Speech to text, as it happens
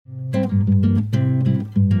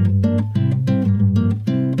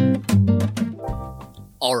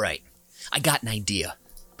got an idea,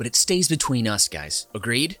 but it stays between us, guys.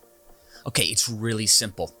 Agreed? Okay, it's really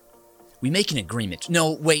simple. We make an agreement.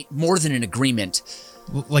 No, wait, more than an agreement.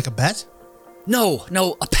 Like a bet? No,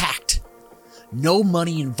 a pact. No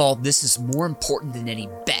money involved. This is more important than any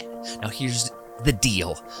bet. Now here's the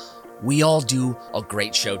deal. We all do a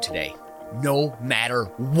great show today, no matter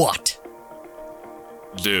what.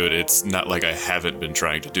 Dude, it's not like I haven't been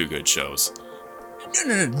trying to do good shows.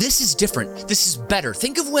 No. This is different. This is better.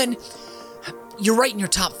 Think of when you're writing your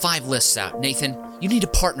top 5 lists out, Nathan. You need a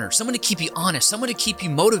partner, someone to keep you honest, someone to keep you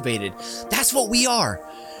motivated. That's what we are.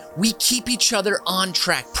 We keep each other on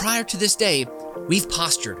track. Prior to this day, we've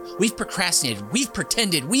postured, we've procrastinated, we've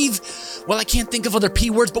pretended, I can't think of other P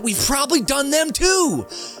words, but we've probably done them too.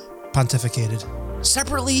 Pontificated.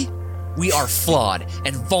 Separately, we are flawed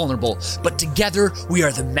and vulnerable, but together, we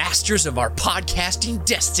are the masters of our podcasting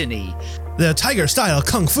destiny. The tiger-style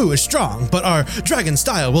kung fu is strong, but our dragon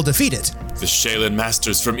style will defeat it. The Shaolin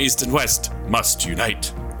masters from East and West must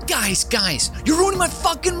unite. Guys, you're ruining my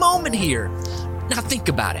fucking moment here. Now think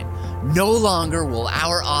about it. No longer will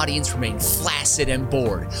our audience remain flaccid and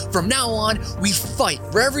bored. From now on, we fight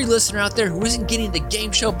for every listener out there who isn't getting the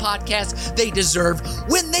game show podcast they deserve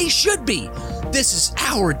when they should be. This is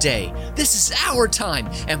our day. This is our time.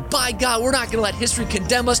 And by God, we're not going to let history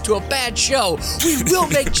condemn us to a bad show. We will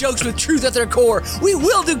make jokes with truth at their core. We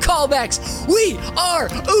will do callbacks. We are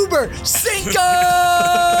Uber Cinco!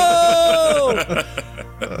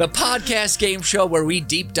 The podcast game show where we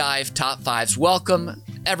deep dive top 5s. Welcome,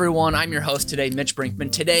 everyone. I'm your host today, Mitch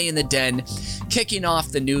Brinkman. Today in the Den, kicking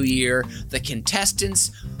off the new year, the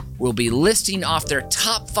contestants will be listing off their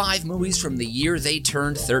top 5 movies from the year they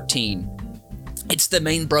turned 13. It's the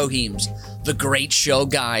main brohemes, the great show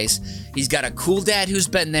guys. He's got a cool dad who's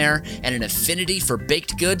been there and an affinity for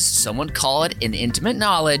baked goods. Someone call it an intimate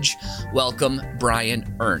knowledge. Welcome,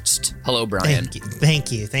 Brian Ernst. Hello, Brian.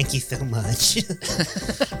 Thank you so much.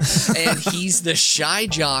 And he's the shy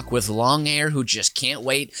jock with long hair who just can't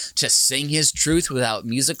wait to sing his truth without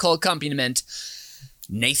musical accompaniment.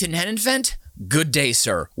 Nathan Henenfent, good day,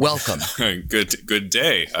 sir. Welcome. Good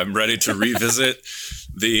day. I'm ready to revisit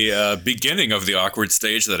the beginning of the awkward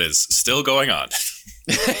stage that is still going on.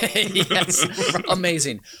 Yes,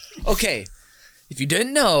 amazing. Okay, if you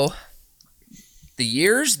didn't know, the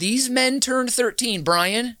years these men turned 13,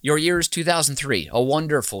 Brian, your year is 2003, a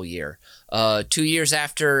wonderful year. 2 years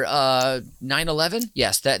after 9/11?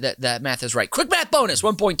 Yes, that math is right. Quick math bonus,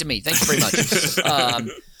 1 point to me. Thank you very much.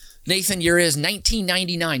 Nathan, your year is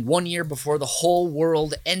 1999, 1 year before the whole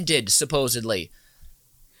world ended, supposedly.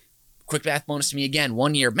 Quick math bonus to me again,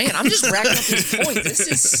 1 year. Man, I'm just racking up these points. This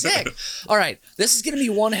is sick. All right, this is going to be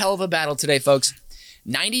one hell of a battle today, folks.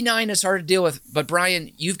 99 is hard to deal with, but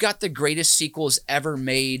Brian, you've got the greatest sequels ever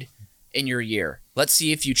made in your year. Let's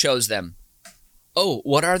see if you chose them. Oh,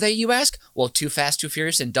 what are they, you ask? Well, Too Fast, Too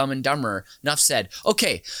Furious, and Dumb and Dumber. Enough said.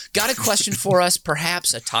 Okay, got a question for us,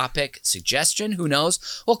 perhaps a topic suggestion, who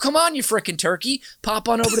knows? Well, come on, you frickin' turkey. Pop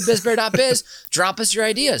on over to bizbear.biz. Drop us your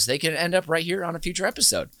ideas. They can end up right here on a future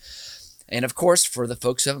episode. And of course, for the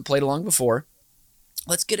folks who haven't played along before,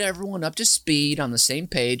 let's get everyone up to speed on the same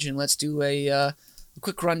page, and let's do a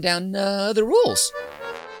quick rundown of the rules.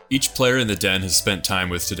 Each player in the den has spent time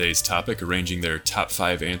with today's topic arranging their top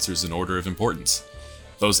 5 answers in order of importance.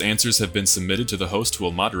 Those answers have been submitted to the host who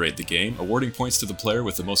will moderate the game, awarding points to the player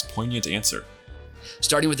with the most poignant answer.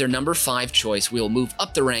 Starting with their number 5 choice, we will move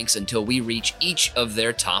up the ranks until we reach each of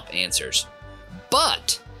their top answers.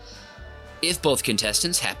 But if both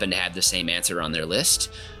contestants happen to have the same answer on their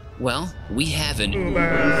list, well, we have an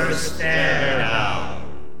Uber Stare-Down.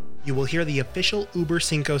 You will hear the official Uber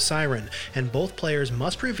Cinco siren, and both players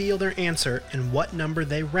must reveal their answer and what number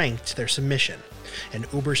they ranked their submission. An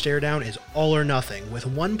Uber Stare-Down is all or nothing, with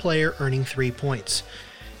one player earning 3 points.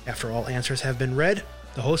 After all answers have been read,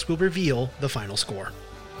 the host will reveal the final score.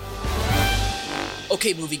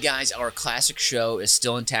 Okay, movie guys, our classic show is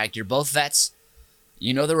still intact. You're both vets.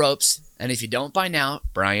 You know the ropes. And if you don't by now,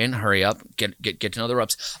 Brian, hurry up, get to know the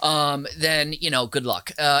ropes. Then, good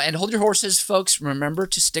luck. And hold your horses, folks. Remember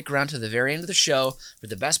to stick around to the very end of the show for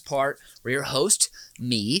the best part, where your host,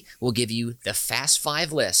 me, will give you the Fast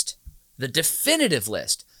 5 list, the definitive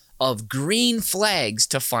list of green flags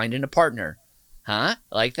to find in a partner. Huh?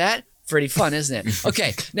 Like that? Pretty fun, isn't it?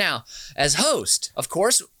 Okay, now, as host, of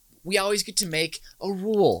course, we always get to make a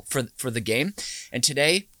rule for the game. And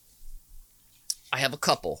today, I have a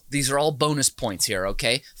couple. These are all bonus points here,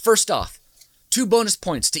 okay? First off, 2 bonus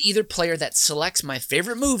points to either player that selects my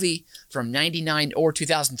favorite movie from 99 or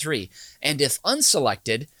 2003. And if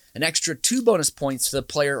unselected, an extra 2 bonus points to the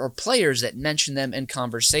player or players that mention them in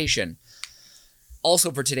conversation.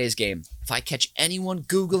 Also for today's game, if I catch anyone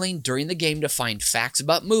Googling during the game to find facts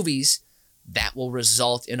about movies, that will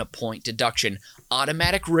result in a point deduction,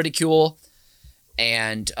 automatic ridicule,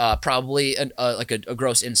 and probably a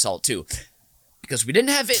gross insult too. Because we didn't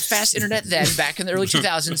have fast internet then, back in the early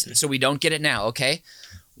 2000s, so we don't get it now, okay?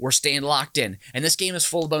 We're staying locked in. And this game is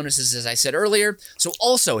full of bonuses, as I said earlier. So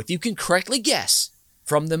also, if you can correctly guess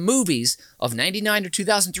from the movies of 99 or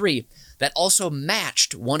 2003 that also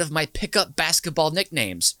matched one of my pickup basketball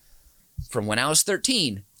nicknames from when I was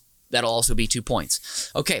 13, that'll also be 2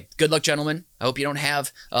 points. Okay, good luck, gentlemen. I hope you don't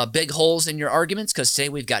have big holes in your arguments, because today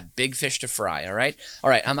we've got big fish to fry, all right? All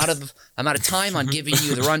right, I'm out of time on giving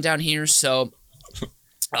you the rundown here, so...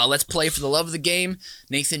 let's play for the love of the game.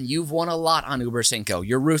 Nathan, you've won a lot on Uber Cinco.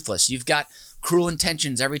 You're ruthless. You've got cruel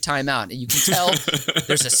intentions every time out. And you can tell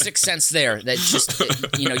there's a sixth sense there that just,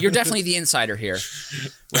 you're definitely the insider here.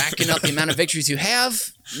 Racking up the amount of victories you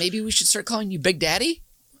have, maybe we should start calling you Big Daddy?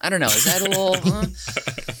 I don't know. Is that a little...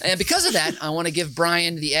 And because of that, I want to give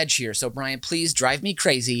Brian the edge here. So, Brian, please drive me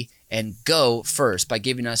crazy and go first by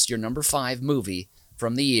giving us your number 5 movie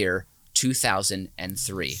from the year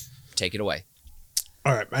 2003. Take it away.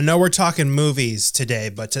 All right, I know we're talking movies today,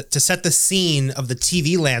 but to set the scene of the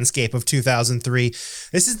TV landscape of 2003,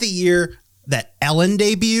 this is the year that Ellen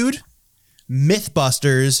debuted,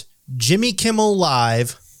 Mythbusters, Jimmy Kimmel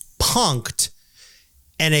Live, Punk'd,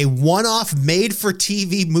 and a one-off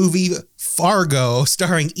made-for-TV movie, Fargo,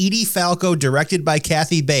 starring Edie Falco, directed by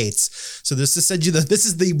Kathy Bates. So this is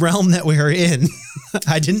the realm that we are in.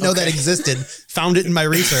 I didn't know that existed. Found it in my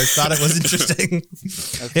research. Thought it was interesting.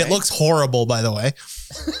 Okay. It looks horrible, by the way.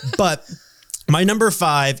 But my number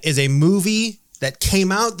 5 is a movie that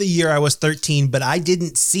came out the year I was 13, but I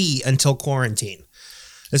didn't see until quarantine.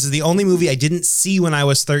 This is the only movie I didn't see when I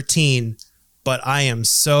was 13, but I am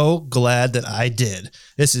so glad that I did.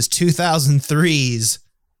 This is 2003's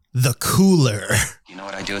The Cooler. You know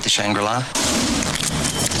what I do at the Shangri-La?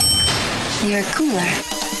 You're a cooler.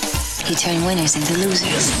 You turn winners into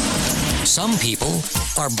losers. Some people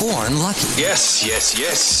are born lucky. Yes.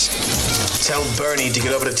 Tell Bernie to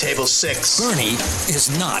get over to table 6. Bernie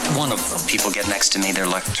is not one of them. People get next to me, their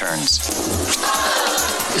luck turns.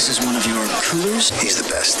 This is one of your coolers? He's the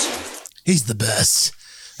best. He's the best.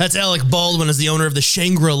 That's Alec Baldwin as the owner of the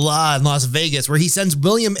Shangri-La in Las Vegas, where he sends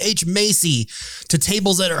William H. Macy to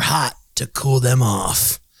tables that are hot to cool them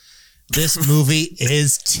off. This movie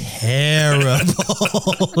is terrible.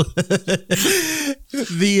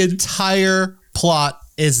 The entire plot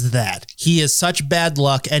is that he is such bad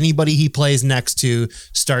luck, anybody he plays next to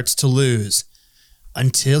starts to lose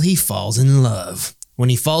until he falls in love. When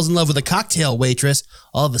he falls in love with a cocktail waitress,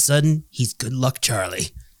 all of a sudden, he's Good Luck Charlie.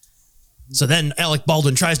 So then Alec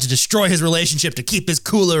Baldwin tries to destroy his relationship to keep his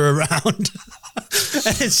cooler around.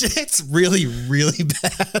 It's really, really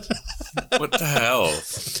bad. What the hell?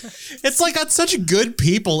 It's like got such good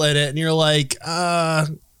people in it, and you're like, I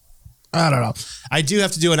don't know. I do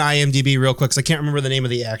have to do an IMDb real quick because I can't remember the name of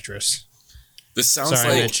the actress. This sounds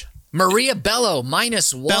Sorry, like... Mitch. Maria Bello,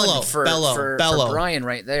 -1 for Bello. Brian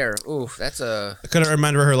right there. Ooh, that's a... I couldn't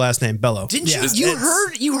remember her last name. Bello. Didn't you?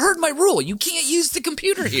 You heard my rule. You can't use the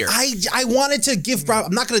computer here. I wanted to give...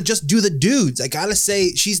 I'm not going to just do the dudes. I got to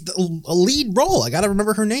say she's a lead role. I got to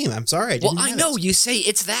remember her name. I'm sorry. I know. You say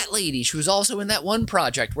it's that lady. She was also in that one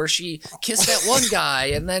project where she kissed that one guy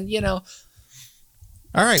and then, All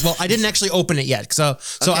right. Well, I didn't actually open it yet. So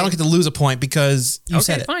I don't get to lose a point because you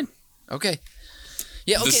said it. Fine. Okay.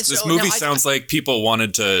 Yeah, okay, this movie sounds like people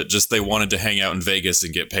wanted to hang out in Vegas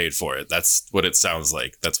and get paid for it. That's what it sounds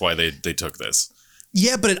like. That's why they took this.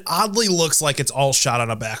 Yeah, but it oddly looks like it's all shot on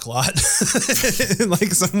a back lot in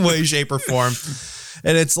like some way, shape, or form.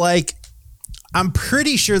 And it's like, I'm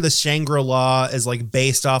pretty sure the Shangri-La is like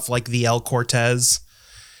based off like the El Cortez.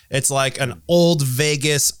 It's like an old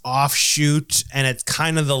Vegas offshoot, and it's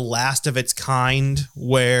kind of the last of its kind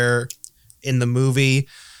where in the movie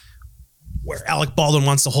where Alec Baldwin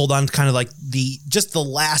wants to hold on to kind of like the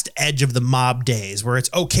last edge of the mob days where it's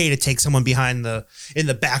okay to take someone in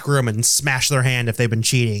the back room and smash their hand if they've been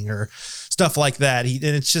cheating or stuff like that. And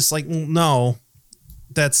it's just like, no,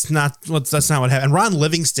 that's not what happened. And Ron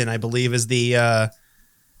Livingston, I believe, is the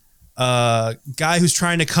guy who's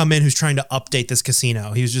trying to come in, who's trying to update this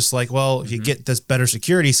casino. He was just like, well, if you get this better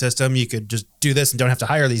security system, you could just do this and don't have to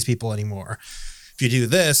hire these people anymore. If you do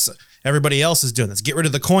this, everybody else is doing this. Get rid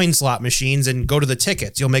of the coin slot machines and go to the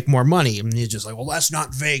tickets. You'll make more money. And he's just like, well, that's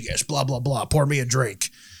not Vegas, blah, blah, blah. Pour me a drink.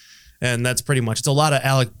 And that's pretty much, it's a lot of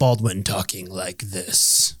Alec Baldwin talking like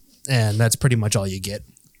this. And that's pretty much all you get.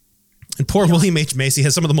 And poor William H. Macy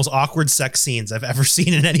has some of the most awkward sex scenes I've ever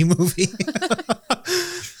seen in any movie.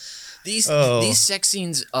 These sex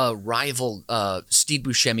scenes rival Steve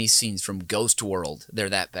Buscemi scenes from Ghost World. They're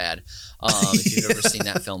that bad. If you've ever seen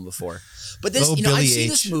that film before. But this, I've seen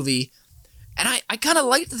this movie, and I kind of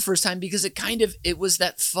liked it the first time because it was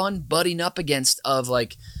that fun butting up against of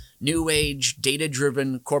like new age,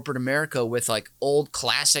 data-driven corporate America with like old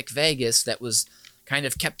classic Vegas that was kind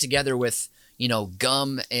of kept together with,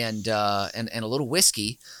 gum and a little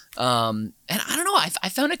whiskey. And I don't know, I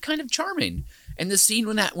found it kind of charming. And the scene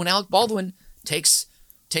when Alec Baldwin takes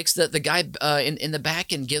the guy in the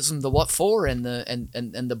back and gives him the what for and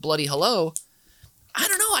the bloody hello. I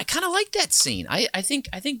don't know, I kind of like that scene. I think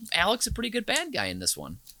Alec's a pretty good bad guy in this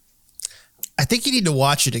one. I think you need to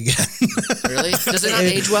watch it again. Really? Does it not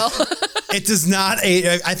age well? It does not age.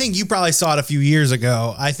 I think you probably saw it a few years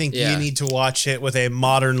ago. I think you need to watch it with a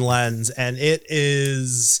modern lens, and it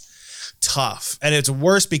is tough. And it's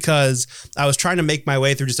worse because I was trying to make my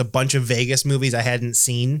way through just a bunch of Vegas movies I hadn't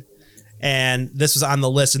seen, and this was on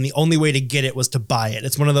the list, and the only way to get it was to buy it.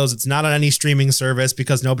 It's one of those, it's not on any streaming service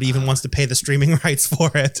because nobody even wants to pay the streaming rights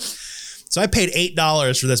for it. So I paid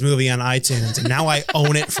 $8 for this movie on iTunes, and now I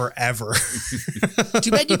own it forever. Too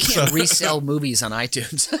bad you can't resell movies on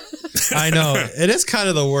iTunes. I know. It is kind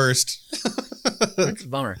of the worst. That's a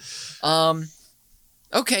bummer.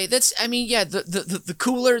 Okay, the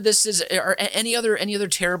cooler this is. Are any other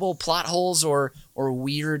terrible plot holes or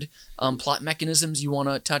weird plot mechanisms you want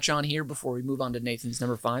to touch on here before we move on to Nathan's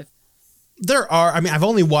number 5? There are. I mean, I've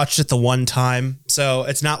only watched it the one time, so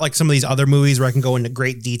it's not like some of these other movies where I can go into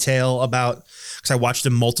great detail about, because I watched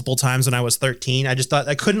them multiple times when I was 13. I just thought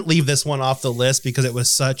I couldn't leave this one off the list because it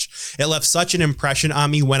left such an impression on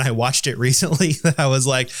me when I watched it recently that I was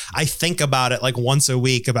like, I think about it like once a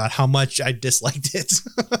week about how much I disliked it.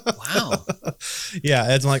 Wow.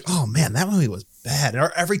 Yeah, it's like, oh man, that movie was bad.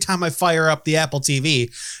 Or every time I fire up the Apple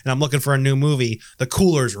TV and I'm looking for a new movie, the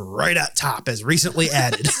cooler's right at top as recently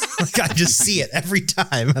added. Like I just see it every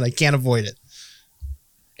time and I can't avoid it.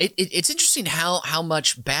 It's interesting how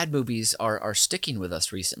much bad movies are sticking with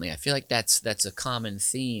us recently. I feel like that's a common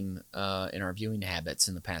theme in our viewing habits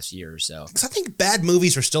in the past year or so. Because I think bad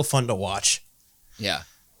movies are still fun to watch. Yeah.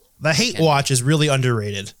 The hate watch is really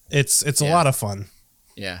underrated. It's a lot of fun.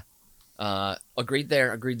 Yeah. Agreed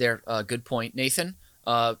there. Good point. Nathan,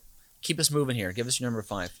 keep us moving here. Give us your number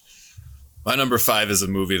 5. My number 5 is a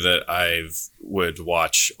movie that I would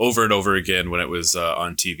watch over and over again when it was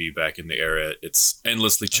on TV back in the era. It's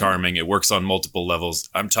endlessly charming. It works on multiple levels.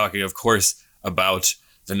 I'm talking, of course, about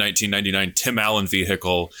the 1999 Tim Allen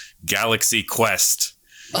vehicle, Galaxy Quest.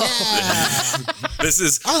 Oh. This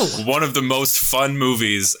is one of the most fun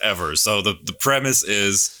movies ever. So the premise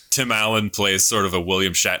is Tim Allen plays sort of a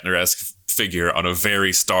William Shatner-esque figure on a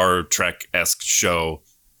very Star Trek-esque show.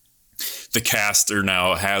 The cast are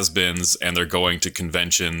now has-beens, and they're going to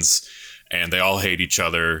conventions, and they all hate each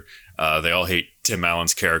other. They all hate Tim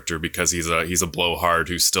Allen's character because he's a blowhard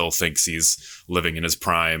who still thinks he's living in his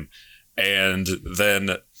prime. And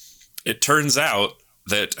then it turns out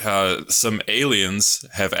that some aliens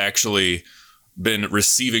have actually been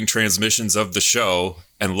receiving transmissions of the show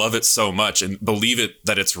and love it so much and believe it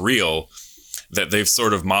that it's real that they've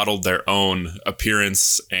sort of modeled their own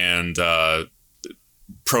appearance and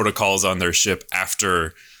protocols on their ship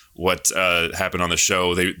after what happened on the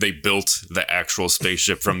show. They built the actual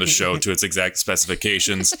spaceship from the show to its exact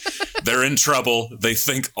specifications. They're in trouble. They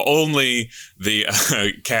think only the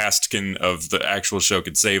cast of the actual show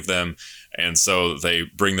can save them. And so they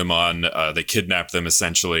bring them on, they kidnap them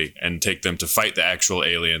essentially and take them to fight the actual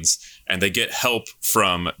aliens. And they get help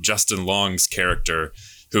from Justin Long's character,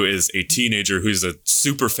 who is a teenager who's a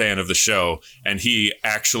super fan of the show. And he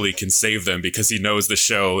actually can save them because he knows the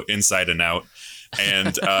show inside and out.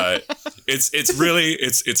 And it's really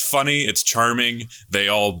funny, it's charming. They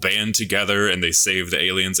all band together and they save the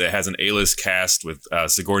aliens. It has an A-list cast with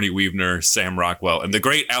Sigourney Weaver, Sam Rockwell, and the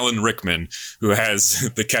great Alan Rickman, who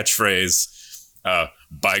has the catchphrase,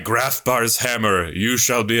 "By Grathbar's hammer, you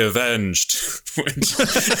shall be avenged." Which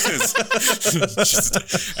is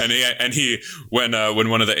just, and he when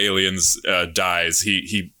one of the aliens dies,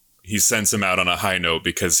 he sends him out on a high note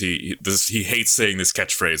because he hates saying this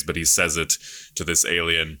catchphrase, but he says it to this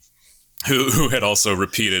alien who had also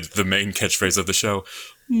repeated the main catchphrase of the show,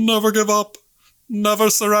 "Never give up, never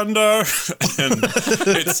surrender." And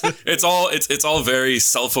it's all very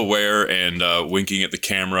self-aware and winking at the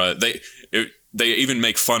camera. They even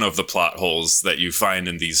make fun of the plot holes that you find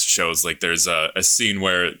in these shows. Like there's a scene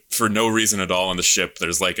where for no reason at all on the ship,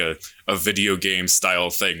 there's like a video game style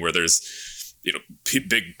thing where there's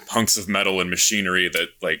big hunks of metal and machinery that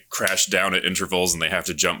like crash down at intervals and they have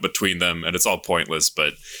to jump between them, and it's all pointless.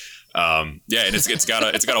 But And it's got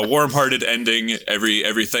a warm-hearted ending.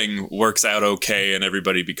 Everything works out okay, and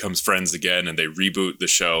everybody becomes friends again, and they reboot the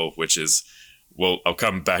show, which is, well, I'll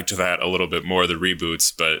come back to that a little bit more, the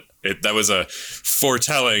reboots, but that was a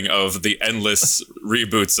foretelling of the endless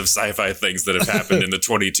reboots of sci-fi things that have happened in the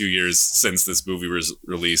 22 years since this movie was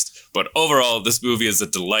released. But overall, this movie is a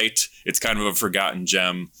delight. It's kind of a forgotten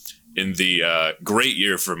gem in the great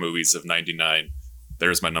year for movies of 99.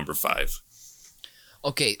 There's my number 5.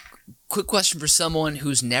 Okay, quick question for someone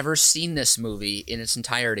who's never seen this movie in its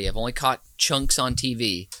entirety. I've only caught chunks on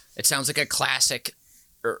TV. It sounds like a classic,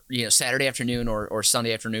 Saturday afternoon or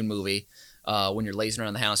Sunday afternoon movie when you're lazing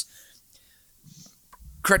around the house.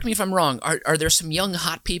 Correct me if I'm wrong. Are there some young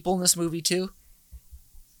hot people in this movie too?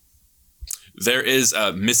 There is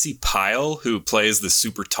Missy Pyle, who plays the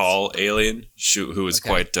super tall alien, who is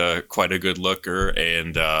quite a good looker,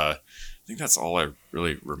 and I think that's all I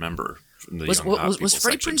really remember. Was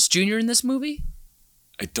Freddie Prinze Jr. in this movie?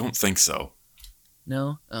 I don't think so.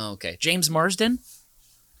 No? Oh, okay. James Marsden?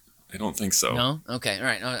 I don't think so. No? Okay. All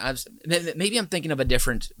right. Maybe I'm thinking of a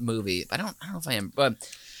different movie. I don't know if I am. But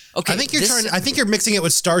okay. I think you're mixing it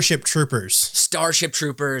with Starship Troopers. Starship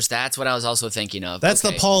Troopers. That's what I was also thinking of. That's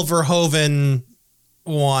the Paul Verhoeven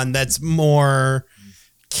one. That's more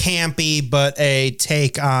campy, but a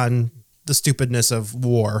take on the stupidness of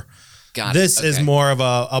war. This is more of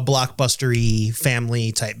a blockbuster-y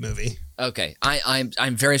family type movie. Okay,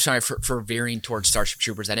 I'm very sorry for veering towards Starship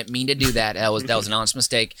Troopers. I didn't mean to do that. That was an honest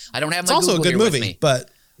mistake. I don't have my Google also a good here movie, with me.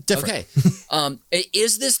 But different. Okay,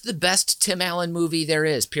 is this the best Tim Allen movie there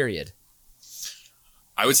is? Period.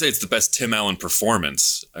 I would say it's the best Tim Allen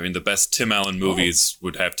performance. I mean, the best Tim Allen movies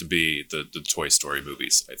would have to be the Toy Story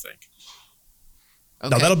movies, I think. Okay.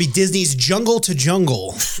 No, that'll be Disney's Jungle to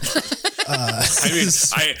Jungle.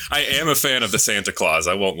 I am a fan of the Santa Claus.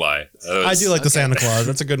 I won't lie. I do like the Santa Claus.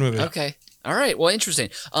 That's a good movie. Okay. All right. Well, interesting.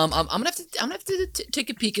 I'm gonna have to take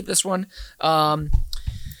a peek at this one.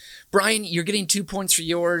 Brian, you're getting 2 points for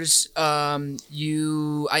yours.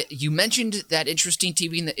 You mentioned that interesting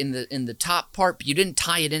TV in the top part, but you didn't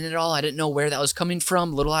tie it in at all. I didn't know where that was coming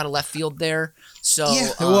from. A little out of left field there. So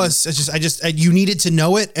yeah, it was. It's you needed to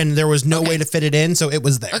know it, and there was no way to fit it in, so it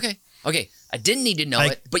was there. Okay. I didn't need to know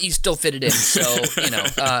it, but you still fit it in. So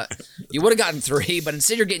you would have gotten 3, but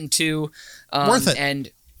instead you're getting 2. Worth it. And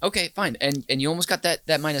okay, fine. And you almost got that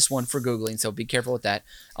 -1 for Googling, so be careful with that.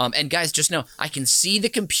 And guys, just know, I can see the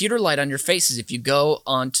computer light on your faces if you go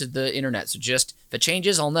onto the internet. So just, if it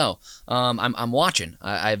changes, I'll know. I'm watching.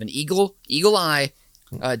 I have an eagle eye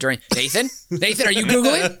during... Nathan, are you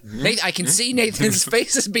Googling? Nathan, I can see Nathan's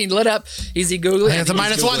face is being lit up. Is he Googling? That's a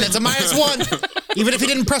 -1. That's a -1. Even if he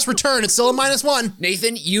didn't press return, it's still a -1.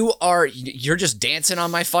 Nathan, you're just dancing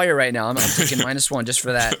on my fire right now. I'm taking -1 just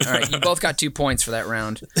for that. All right, you both got 2 points for that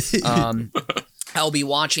round. I'll be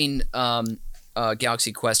watching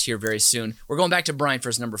Galaxy Quest here very soon. We're going back to Brian for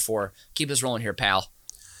his number 4. Keep us rolling here, pal.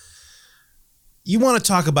 You want to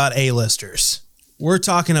talk about A-listers. We're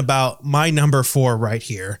talking about my number 4 right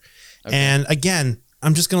here. Okay. And again,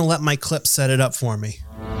 I'm just going to let my clip set it up for me.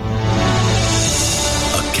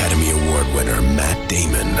 Academy Award winner Matt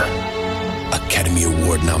Damon. Academy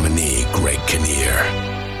Award nominee Greg Kinnear.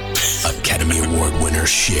 Academy Award winner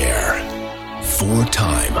Cher.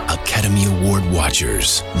 4-time Academy Award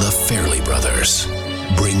watchers, the Farrelly brothers,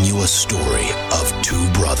 bring you a story of 2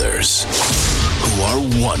 brothers who are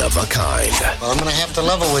one of a kind. Well, I'm going to have to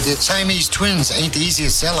level with you. Siamese twins ain't the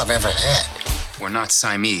easiest sell I've ever had. We're not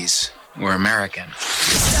Siamese. We're American.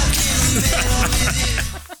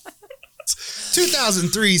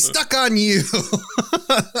 2003, Stuck on You.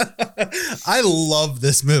 I love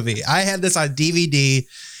this movie. I had this on DVD.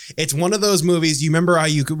 It's one of those movies, you remember how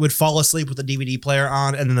you would fall asleep with the DVD player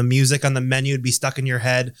on and then the music on the menu would be stuck in your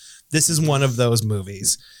head? This is one of those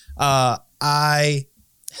movies. I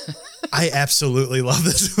absolutely love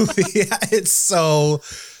this movie. It's so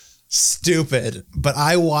stupid, but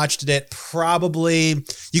I watched it probably,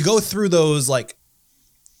 you go through those like,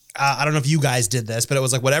 I don't know if you guys did this, but it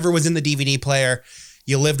was like whatever was in the DVD player,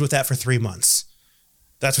 you lived with that for 3 months.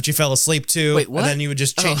 That's what you fell asleep to. Wait, what? And then you would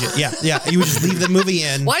just change it. Yeah. You would just leave the movie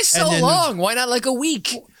in. Why so long? Why not like a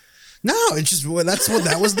week? No, it's just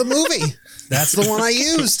that was the movie. That's the one I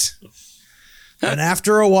used. And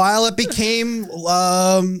after a while, it became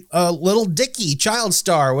Little Dicky, Child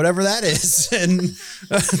Star, whatever that is. And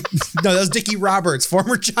no, that was Dickie Roberts,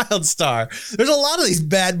 former Child Star. There's a lot of these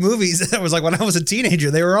bad movies that was like when I was a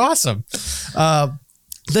teenager, they were awesome.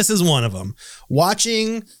 This is one of them.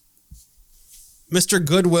 Watching Mr.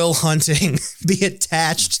 Goodwill Hunting be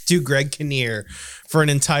attached to Greg Kinnear for an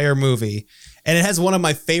entire movie And it has one of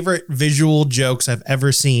my favorite visual jokes I've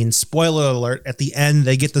ever seen. Spoiler alert, at the end,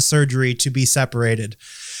 they get the surgery to be separated.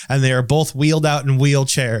 And they are both wheeled out in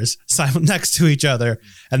wheelchairs next to each other.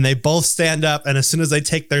 And they both stand up. And as soon as they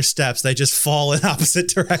take their steps, they just fall in opposite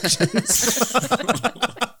directions.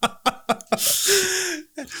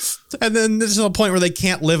 And then there's a point where they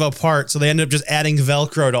can't live apart. So they end up just adding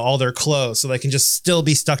Velcro to all their clothes so they can just still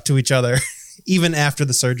be stuck to each other even after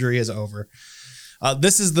the surgery is over.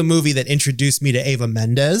 This is the movie that introduced me to Eva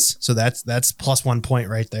Mendes. So that's plus 1 point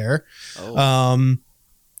right there. Oh.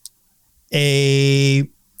 A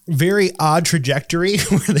very odd trajectory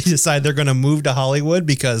where they decide they're going to move to Hollywood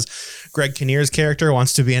because Greg Kinnear's character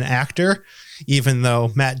wants to be an actor, even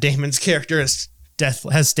though Matt Damon's character has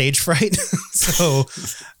stage fright. So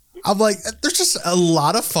I'm like, there's just a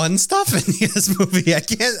lot of fun stuff in this movie. I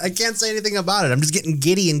can't say anything about it. I'm just getting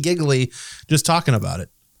giddy and giggly just talking about it.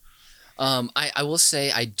 I will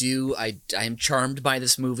say I am charmed by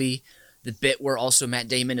this movie. The bit where also Matt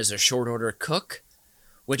Damon is a short order cook,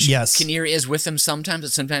 which Kinnear is with him sometimes,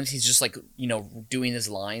 but sometimes he's just like, doing his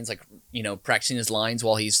lines, like, practicing his lines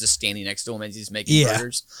while he's just standing next to him as he's making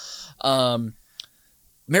burgers. Meryl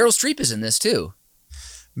Streep is in this too.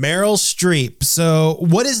 Meryl Streep. So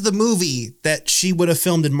what is the movie that she would have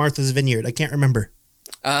filmed in Martha's Vineyard? I can't remember.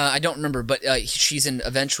 I don't remember, but she's in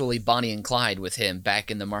eventually Bonnie and Clyde with him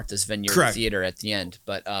back in the Martha's Vineyard Theater at the end.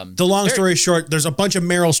 But the long story short, there's a bunch of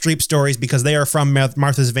Meryl Streep stories because they are from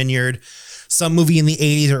Martha's Vineyard. Some movie in the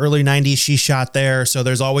 80s or early 90s she shot there. So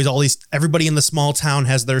there's always all these, everybody in the small town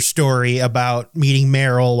has their story about meeting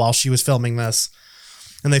Meryl while she was filming this.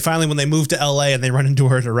 And they finally, when they moved to LA and they run into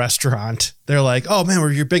her at a restaurant, they're like, oh man,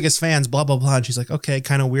 we're your biggest fans, blah, blah, blah. And she's like, okay,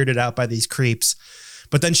 kind of weirded out by these creeps.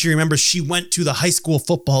 But then she remembers she went to the high school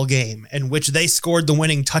football game in which they scored the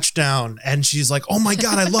winning touchdown. And she's like, oh my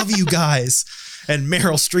God, I love you guys. And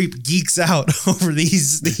Meryl Streep geeks out over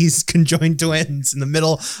these conjoined twins in the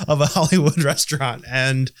middle of a Hollywood restaurant.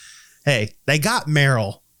 And hey, they got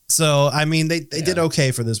Meryl. So, I mean, they did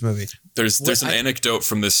okay for this movie. There's an anecdote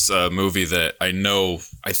from this movie that I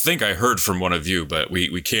think I heard from one of you, but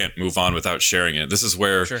we can't move on without sharing it. This is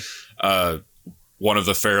where one of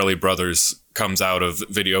the Farrelly brothers comes out of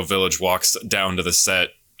Video Village, walks down to the set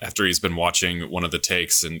after he's been watching one of the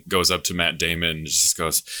takes and goes up to Matt Damon and just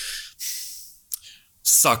goes,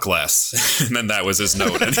 suck less. And then that was his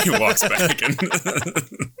note and he walks back. And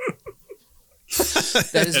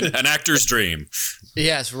that is an actor's dream.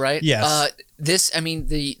 Yes, right? Yes.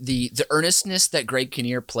 The earnestness that Greg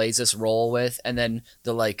Kinnear plays this role with, and then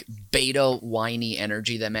the like beta whiny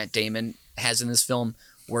energy that Matt Damon has in this film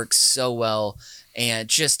works so well. And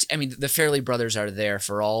just, the Farrelly brothers are there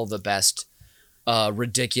for all the best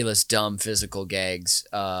ridiculous, dumb physical gags.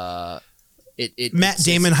 Matt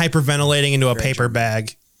Damon hyperventilating into a paper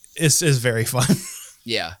bag is very fun.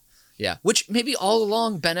 Yeah. Yeah. Which maybe all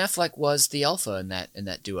along Ben Affleck was the alpha in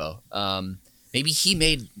that duo. Maybe he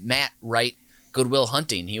made Matt write Good Will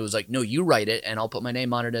Hunting. He was like, no, you write it and I'll put my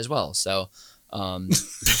name on it as well. So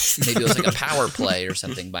maybe it was like a power play or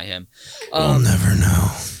something by him. We'll never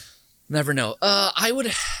know. Never know.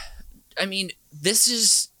 This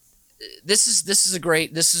is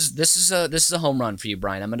a home run for you,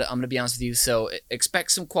 Brian. I'm gonna be honest with you. So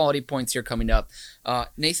expect some quality points here coming up.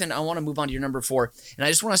 Nathan, I want to move on to your number 4, and I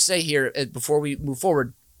just want to say here before we move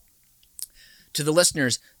forward to the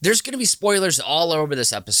listeners, there's going to be spoilers all over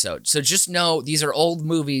this episode. So just know these are old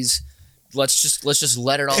movies. Let's just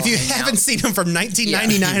let it all. If you haven't seen them from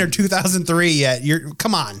 1999 or 2003 yet,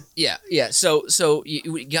 come on. Yeah. So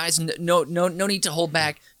you guys, no need to hold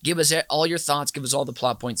back. Give us all your thoughts. Give us all the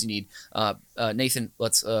plot points you need. Nathan,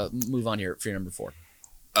 let's move on here for your number 4.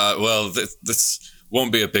 This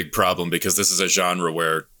won't be a big problem because this is a genre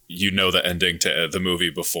where you know the ending to the movie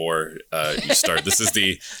before you start. This is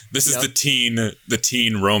the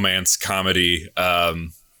teen romance comedy.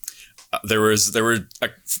 There were a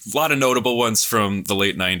lot of notable ones from the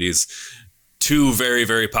late 90s, 2 very,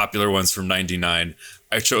 very popular ones from 99.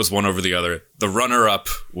 I chose one over the other. The runner-up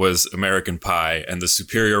was American Pie, and the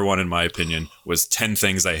superior one, in my opinion, was 10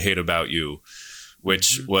 Things I Hate About You,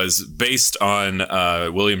 which was based on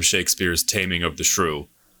William Shakespeare's Taming of the Shrew.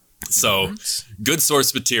 So good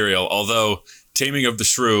source material, although Taming of the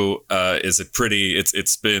Shrew is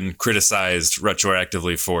it's been criticized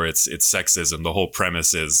retroactively for its sexism. The whole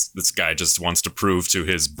premise is this guy just wants to prove to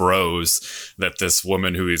his bros that this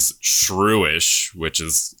woman who is shrewish, which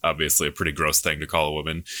is obviously a pretty gross thing to call a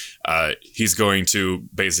woman, he's going to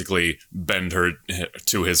basically bend her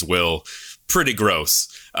to his will. Pretty gross.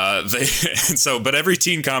 But every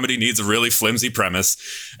teen comedy needs a really flimsy premise,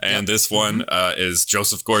 and this one is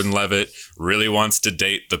Joseph Gordon-Levitt really wants to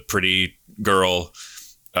date the pretty girl,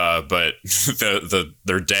 but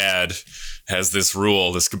their dad has this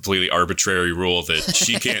rule, this completely arbitrary rule that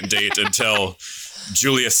she can't date until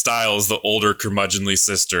Julia Stiles, the older curmudgeonly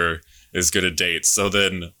sister, is going to date. So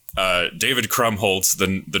then David Krumholtz,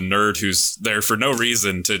 the nerd who's there for no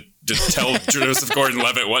reason to tell Joseph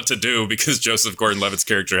Gordon-Levitt what to do, because Joseph Gordon-Levitt's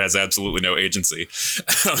character has absolutely no agency.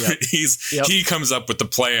 He comes up with the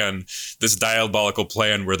plan, this diabolical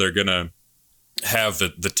plan where they're going to have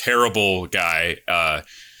the terrible guy,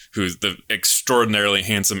 who's the extraordinarily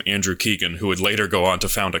handsome Andrew Keegan, who would later go on to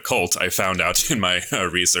found a cult, I found out in my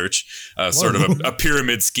research, sort of a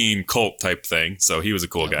pyramid scheme cult type thing. So he was a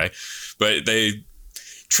cool guy. But they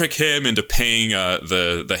trick him into paying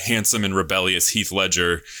the handsome and rebellious Heath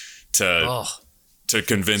Ledger to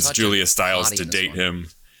convince Julia Stiles to date him.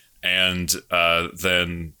 And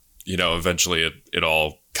then, eventually it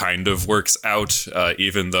all kind of works out,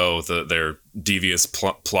 even though their devious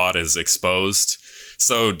plot is exposed.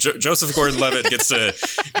 So Joseph Gordon-Levitt gets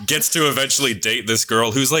to eventually date this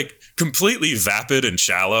girl who's like completely vapid and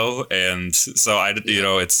shallow, and so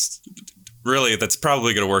it's really, that's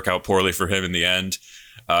probably going to work out poorly for him in the end.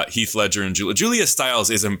 Heath Ledger and Julia Stiles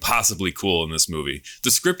is impossibly cool in this movie. The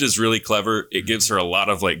script is really clever. It gives her a lot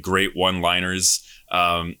of like great one-liners.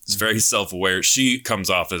 It's very self-aware. She comes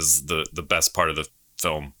off as the best part of the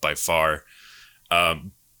film by far.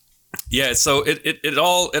 So it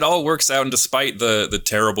all works out, and despite the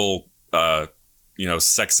terrible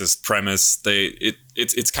sexist premise,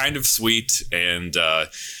 it's kind of sweet, and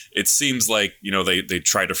it seems like they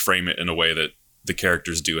try to frame it in a way that the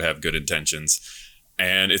characters do have good intentions.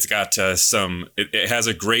 And it's got it has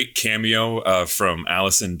a great cameo from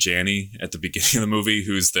Allison Janney at the beginning of the movie,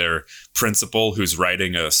 who's their principal, who's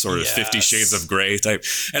writing a sort of 50 Shades of Grey type.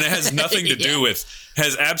 And it has nothing to do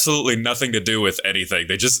has absolutely nothing to do with anything.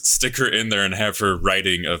 They just stick her in there and have her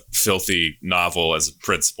writing a filthy novel as a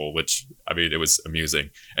principal, which, I mean, it was amusing.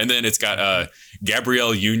 And then it's got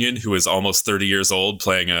Gabrielle Union, who is almost 30 years old,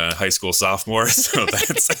 playing a high school sophomore. So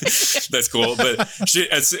that's cool. But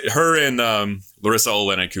it's her and Larissa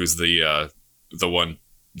Olenek, who's the one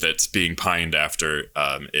that's being pined after,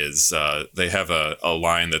 they have a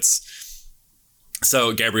line that's,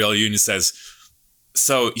 so Gabrielle Union says,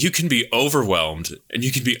 "So you can be overwhelmed and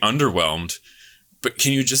you can be underwhelmed, but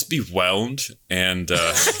can you just be whelmed?" And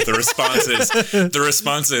the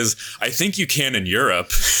response is, "I think you can in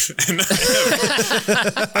Europe." And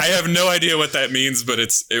I have no idea what that means, but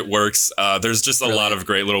it works. There's just a lot of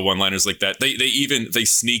great little one-liners like that. They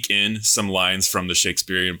sneak in some lines from the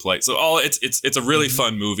Shakespearean play. So it's a really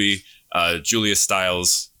fun movie. Julia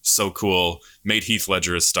Stiles, so cool, made Heath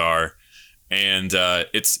Ledger a star. And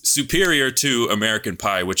it's superior to American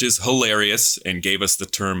Pie, which is hilarious and gave us the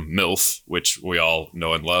term MILF, which we all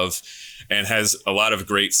know and love, and has a lot of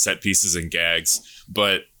great set pieces and gags.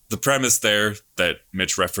 But the premise there that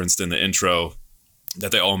Mitch referenced in the intro,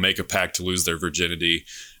 that they all make a pact to lose their virginity,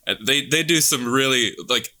 they do some really,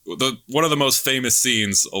 like, one of the most famous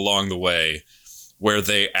scenes along the way where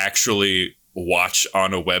they actually watch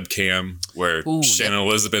on a webcam where Shannon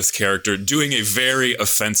Elizabeth's character doing a very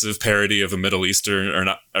offensive parody of a Middle Eastern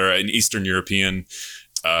or an Eastern European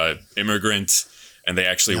immigrant, and they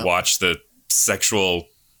actually watch the sexual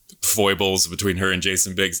foibles between her and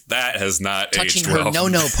Jason Biggs. That has not touching aged her well.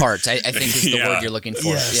 no part, I think is the word you're looking for.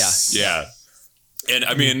 Yes. Yeah. And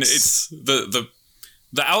I mean, it's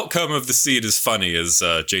the outcome of the scene is funny, as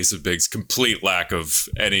Jason Biggs' complete lack of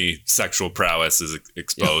any sexual prowess is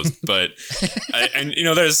exposed. But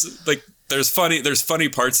there's funny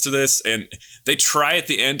parts to this, and they try at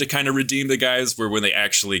the end to kind of redeem the guys, where when they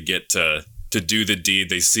actually get to do the deed,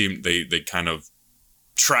 they kind of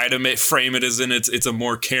try to frame it as in it's a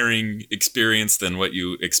more caring experience than what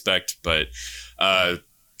you expect. But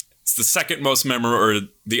it's the second most memorable, or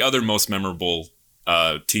the other most memorable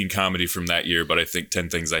teen comedy from that year, but I think 10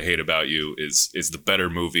 Things I Hate About You is the better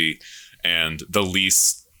movie and the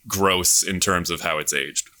least gross in terms of how it's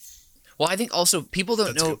aged. Well, I think also people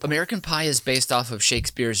don't know American Pie is based off of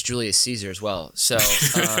Shakespeare's Julius Caesar as well. So,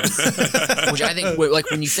 which I think, like,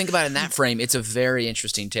 when you think about it in that frame, it's a very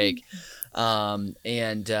interesting take. I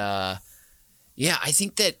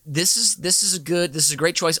think that this is a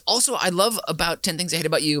great choice. Also, I love about 10 Things I Hate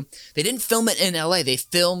About You, they didn't film it in LA. They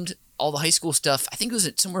filmed all the high school stuff. I think it was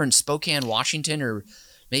somewhere in Spokane, Washington, or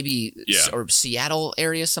maybe or Seattle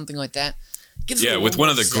area, something like that. With one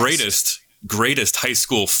of the greatest high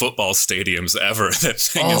school football stadiums ever. That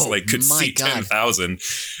thing could seat 10,000.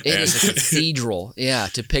 It is a cathedral,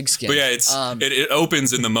 to pigskin. But it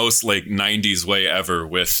opens in the most like 90s way ever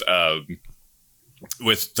with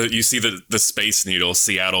with you see the Space Needle,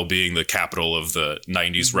 Seattle being the capital of the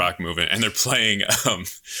 90s rock movement, and they're playing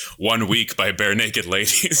 1 Week by Bare Naked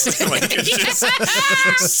Ladies. Like, it just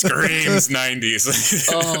screams 90s.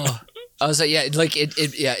 Oh, I was like, yeah, like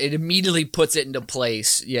it immediately puts it into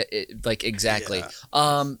place. Yeah, like exactly.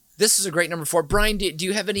 Yeah. This is a great number 4. Brian, do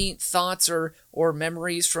you have any thoughts or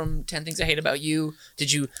memories from 10 Things I Hate About You?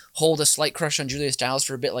 Did you hold a slight crush on Julia Stiles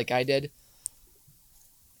for a bit like I did?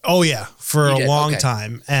 Oh, yeah, for a long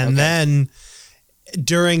time. And then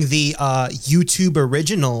during the YouTube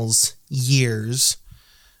Originals years,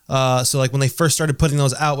 so like when they first started putting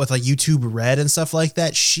those out with like YouTube Red and stuff like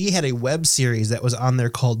that, she had a web series that was on there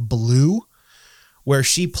called Blue, where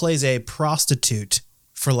she plays a prostitute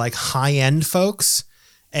for like high-end folks,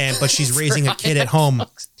 but she's raising a kid at home.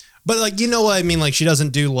 But like, you know what I mean? Like, she doesn't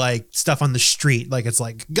do like stuff on the street. Like, it's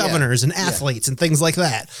like governors and athletes and things like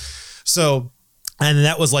that. So... And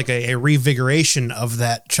that was like a revigoration of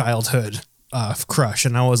that childhood crush.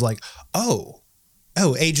 And I was like, oh,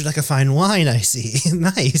 aged like a fine wine, I see.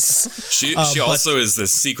 Nice. She also is the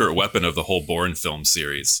secret weapon of the whole Bourne film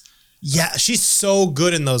series. Yeah, she's so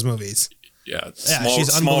good in those movies. Yeah,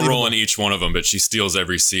 small role in each one of them, but she steals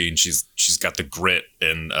every scene. She's got the grit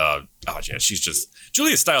and she's just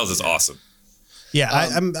Julia Stiles is awesome. Yeah,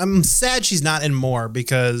 I'm sad she's not in more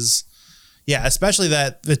because especially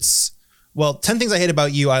that it's. Well, 10 Things I Hate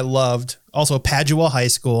About You, I loved. Also, Padua High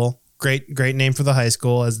School. Great name for the high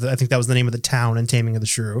school. I think that was the name of the town in Taming of the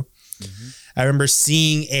Shrew. Mm-hmm. I remember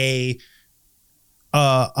seeing at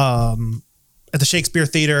the Shakespeare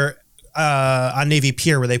Theater on Navy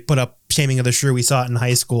Pier where they put up Taming of the Shrew. We saw it in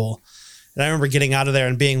high school. And I remember getting out of there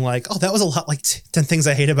and being like, oh, that was a lot like 10 Things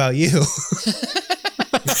I Hate About You.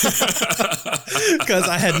 Because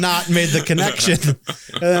I had not made the connection.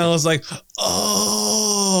 And I was like,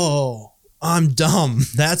 oh, I'm dumb.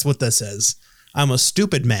 That's what this is. I'm a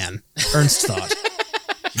stupid man, Ernst thought.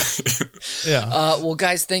 Yeah. Well,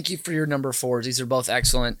 guys, thank you for your number 4s. These are both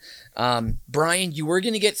excellent. Brian, you were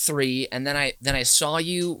going to get 3, and then I saw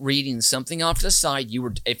you reading something off to the side.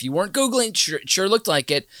 If you weren't Googling, it sure looked like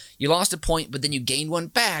it. You lost a point, but then you gained one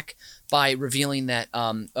back by revealing that,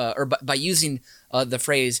 or by using the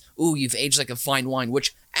phrase, "Ooh, you've aged like a fine wine,"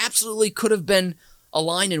 which absolutely could have been a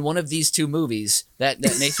line in one of these 2 movies that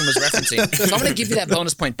Nathan was referencing. So I'm going to give you that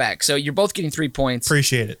bonus point back. So you're both getting 3 points.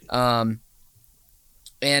 Appreciate it. And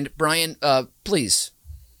Brian, please,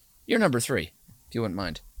 you're number 3, if you wouldn't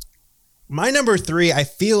mind. My number 3, I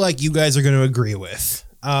feel like you guys are going to agree with.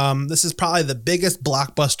 This is probably the biggest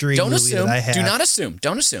blockbustery movie that I have. Do not assume.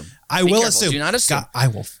 Don't assume. I will assume. Do not assume. God, I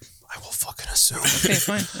will fucking assume. Okay,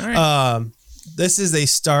 fine. All right. This is a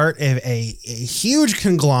start of a huge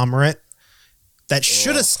conglomerate that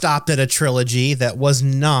should have stopped at a trilogy that was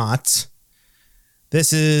not.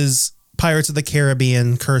 This is Pirates of the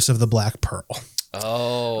Caribbean: Curse of the Black Pearl.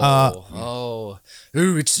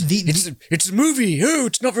 Ooh, it's a movie. Oh,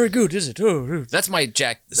 it's not very good, is it? Oh. That's my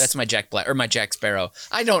Jack Black or my Jack Sparrow.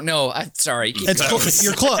 I don't know. I'm sorry. You're close.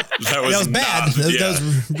 That was bad.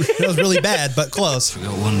 That was really bad, but close. I've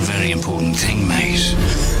got one very important thing, mate.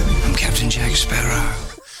 I'm Captain Jack Sparrow.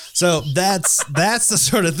 So that's the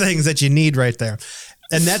sort of things that you need right there.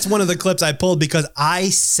 And that's one of the clips I pulled because I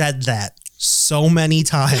said that so many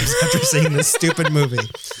times after seeing this stupid movie.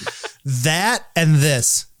 That and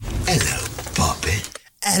this. Hello, Poppet.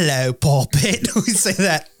 Hello, Poppet. We say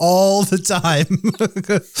that all the time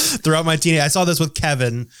throughout my teenage. I saw this with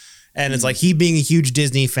Kevin, and it's like he being a huge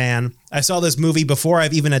Disney fan. I saw this movie before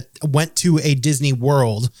I've even went to a Disney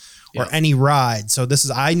World or any ride. So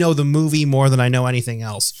I know the movie more than I know anything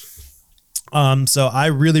else. So I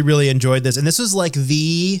really, really enjoyed this. And this was like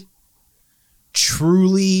the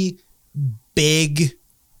truly big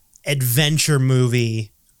adventure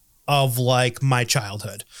movie of like my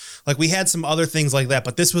childhood. Like we had some other things like that,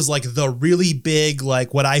 but this was like the really big,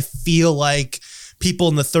 like what I feel like people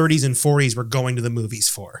in the 30s and 40s were going to the movies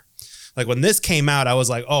for. Like when this came out, I was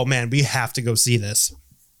like, oh man, we have to go see this.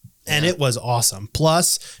 And it was awesome.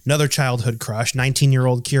 Plus, another childhood crush,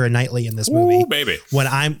 19-year-old Keira Knightley in this movie. Ooh, baby. When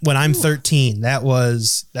I'm 13, that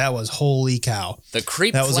was holy cow. The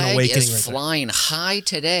creep that was flag is flying high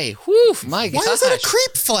today. Whew, my gosh. Why is that a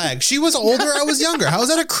creep flag? She was older, I was younger. How is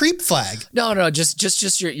that a creep flag? No,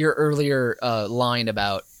 just your earlier line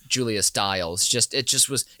about Julia Stiles. It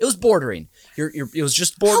was bordering. It was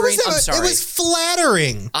just bordering. I'm sorry. It was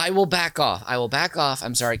flattering. I will back off.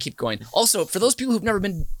 I'm sorry. Keep going. Also, for those people who've never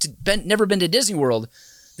been to Disney World,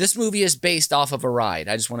 this movie is based off of a ride.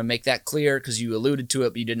 I just want to make that clear because you alluded to it,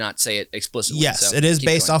 but you did not say it explicitly. Yes, so it is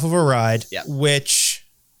based off of a ride. Yeah. Which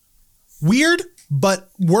weird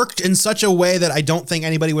but worked in such a way that I don't think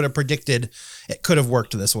anybody would have predicted it could have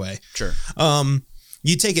worked this way. Sure.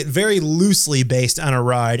 You take it very loosely based on a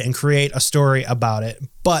ride and create a story about it.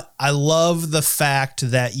 But I love the fact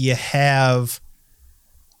that you have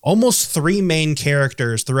almost 3 main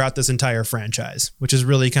characters throughout this entire franchise, which is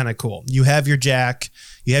really kind of cool. You have your Jack,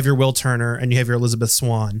 you have your Will Turner, and you have your Elizabeth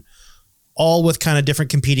Swann, all with kind of different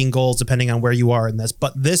competing goals depending on where you are in this.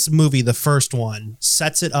 But this movie, the first one,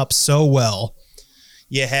 sets it up so well.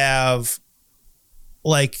 You have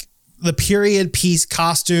like the period piece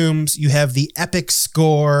costumes, you have the epic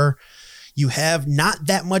score, you have not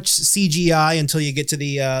that much CGI until you get to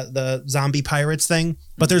the zombie pirates thing,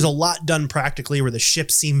 but there's a lot done practically where the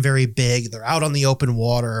ships seem very big. They're out on the open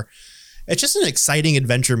water. It's just an exciting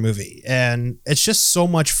adventure movie, and it's just so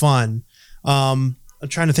much fun. I'm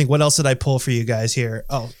trying to think, what else did I pull for you guys here?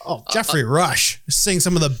 Oh, Jeffrey Rush saying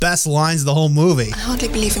some of the best lines of the whole movie. I hardly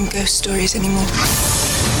believe in ghost stories anymore.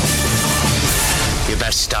 You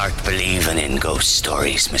better start believing in ghost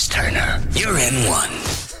stories, Miss Turner. You're in one.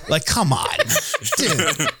 Like, come on,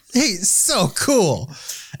 dude. He's so cool.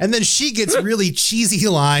 And then she gets really cheesy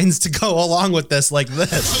lines to go along with this, like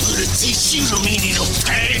this. I'm gonna teach you to mean no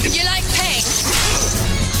pain. You like pain?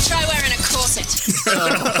 Try wearing a corset.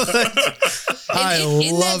 I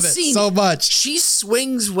love it so much. She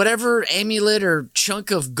swings whatever amulet or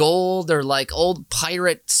chunk of gold or like old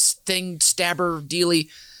pirate thing, stabber dealy.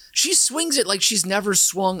 She swings it like she's never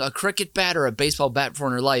swung a cricket bat or a baseball bat before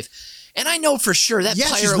in her life. And I know for sure that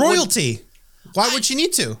pirate she's royalty. Why would she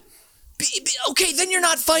need to? Okay, then you're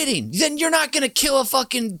not fighting. Then you're not going to kill a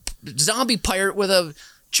fucking zombie pirate with a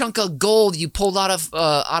chunk of gold you pulled out of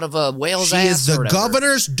a whale's ass. She is the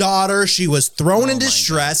governor's daughter. She was thrown in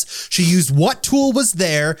distress. She used what tool was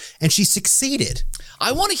there, and she succeeded.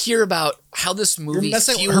 I want to hear about how this movie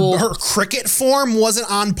her cricket form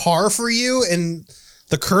wasn't on par for you in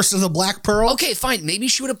The Curse of the Black Pearl? Okay, fine. Maybe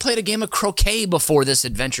she would have played a game of croquet before this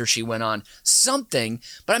adventure she went on. Something,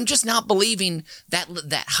 but I'm just not believing that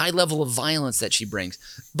high level of violence that she brings.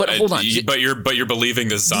 But hold on. But you're believing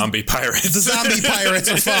the zombie pirates. The zombie pirates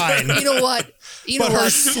are fine. You know what? Her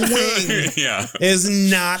swing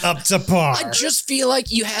is not up to par. I just feel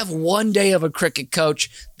like you have one day of a cricket coach.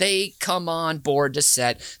 They come on board to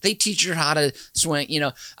set. They teach her how to swing.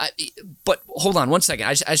 But hold on one second.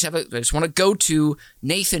 I just want to go to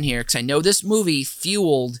Nathan here because I know this movie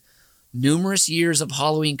fueled numerous years of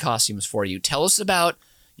Halloween costumes for you. Tell us about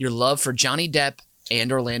your love for Johnny Depp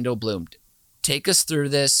and Orlando Bloom. Take us through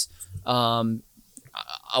this. I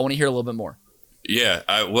want to hear a little bit more. Yeah,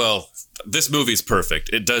 this movie's perfect.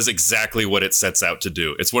 It does exactly what it sets out to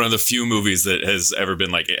do. It's one of the few movies that has ever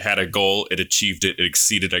been like, it had a goal, it achieved it, it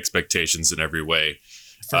exceeded expectations in every way.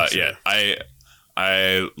 Yeah,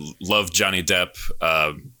 I love Johnny Depp.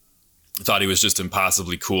 Thought he was just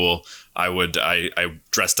impossibly cool. I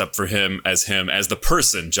dressed up for him as the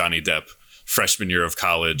person, Johnny Depp, freshman year of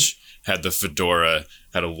college, had the fedora,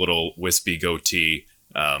 had a little wispy goatee.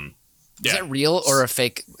 Is that real or a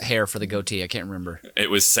fake hair for the goatee? I can't remember.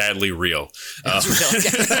 It was sadly real.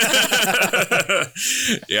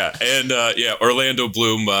 Yeah. And Orlando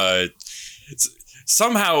Bloom,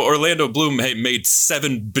 somehow Orlando Bloom made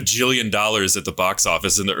 $7 bajillion at the box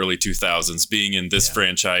office in the early 2000s, being in this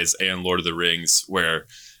franchise and Lord of the Rings, where,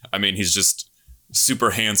 I mean, he's just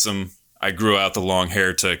super handsome. I grew out the long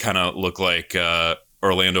hair to kind of look like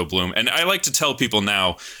Orlando Bloom. And I like to tell people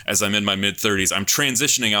now, as I'm in my mid-30s, I'm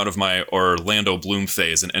transitioning out of my Orlando Bloom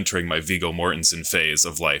phase and entering my Viggo Mortensen phase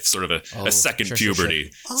of life, sort of a second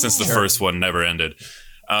puberty, since the first one never ended.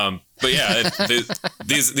 But yeah,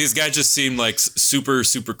 these guys just seemed like super,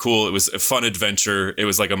 super cool. It was a fun adventure. It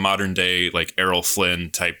was like a modern day, like Errol Flynn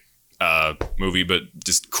type movie, but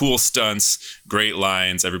just cool stunts, great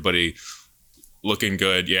lines, everybody looking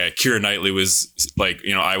good. Yeah, Keira Knightley was like,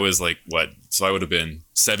 I was like, what? So I would have been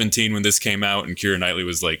 17 when this came out, and Keira Knightley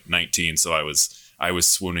was like 19. So I was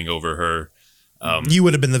swooning over her. You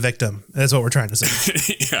would have been the victim. That's what we're trying to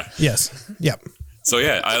say. Yeah. Yes. Yep. So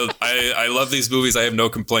yeah, I love these movies. I have no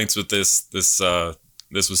complaints with this. This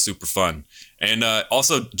was super fun. And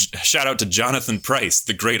also shout out to Jonathan Pryce,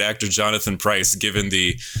 the great actor Jonathan Pryce, given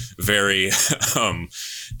the very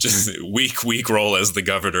just weak role as the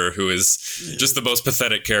governor, who is just the most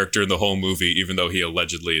pathetic character in the whole movie, even though he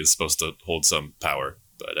allegedly is supposed to hold some power.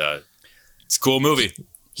 But it's a cool movie.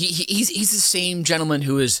 He's the same gentleman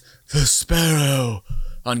who is the Sparrow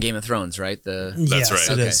on Game of Thrones, right? That's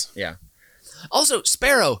right. It is. Yeah. Also,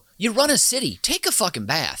 Sparrow, you run a city. Take a fucking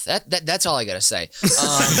bath. That's all I gotta say.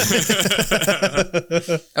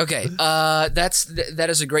 Okay, that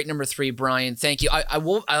is a great number 3, Brian. Thank you. I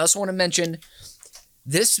also want to mention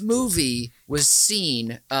This movie was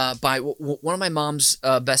seen by one of my mom's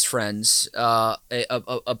best friends, a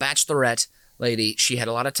bachelorette lady. She had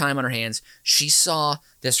a lot of time on her hands. She saw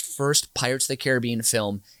this first Pirates of the Caribbean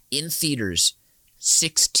film in theaters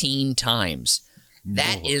 16 times.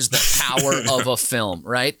 That is the power of a film,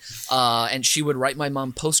 right? And she would write my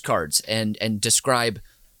mom postcards and describe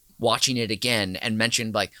watching it again and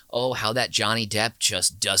mentioned like, oh, how that Johnny Depp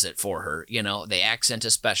just does it for her, the accent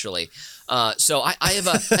especially. So I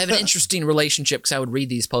have an interesting relationship because I would read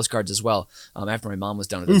these postcards as well after my mom was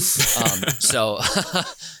done with it. So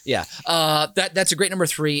yeah, that's a great number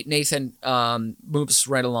 3. Nathan, moves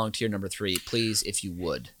right along to your number 3, please, if you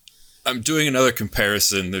would. I'm doing another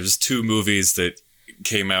comparison. There's 2 movies that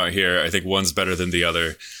came out here. I think one's better than the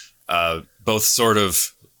other. Both sort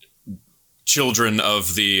of children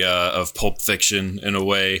of the of Pulp Fiction in a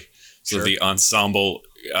way. So sure. The ensemble.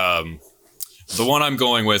 The one I'm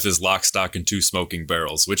going with is Lock, Stock, and Two Smoking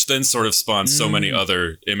Barrels, which then sort of spawned so many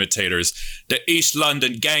other imitators. The East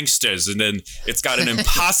London Gangsters, and then it's got an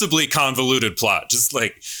impossibly convoluted plot. Just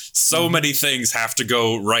like so many things have to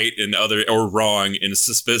go right or wrong in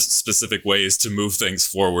specific ways to move things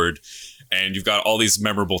forward. And you've got all these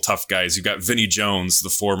memorable tough guys. You've got Vinnie Jones, the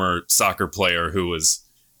former soccer player who was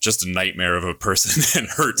just a nightmare of a person and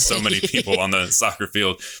hurt so many people on the soccer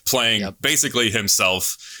field, playing basically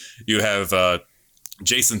himself. You have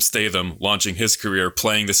Jason Statham launching his career,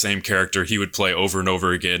 playing the same character he would play over and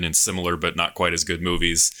over again in similar but not quite as good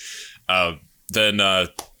movies. Then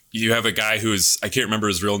you have a guy who's, I can't remember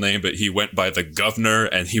his real name, but he went by the Governor,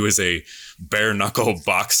 and he was a bare knuckle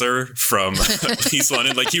boxer from East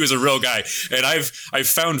London. Like, he was a real guy. And I've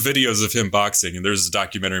found videos of him boxing, and there's a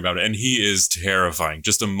documentary about it, and he is terrifying.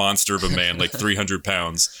 Just a monster of a man, like 300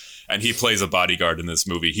 pounds. And he plays a bodyguard in this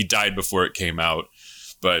movie. He died before it came out,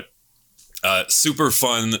 but super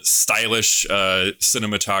fun, stylish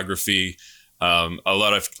cinematography. A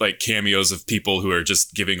lot of like cameos of people who are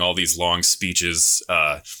just giving all these long speeches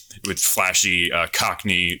with flashy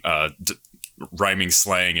Cockney rhyming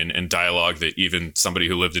slang and dialogue that even somebody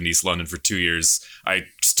who lived in East London for 2 years, I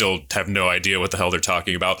still have no idea what the hell they're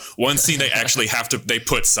talking about. One scene they actually they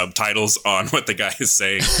put subtitles on what the guy is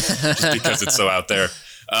saying just because it's so out there.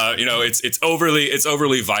 It's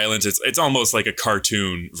overly violent. It's almost like a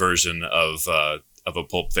cartoon version of a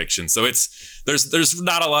Pulp Fiction. So there's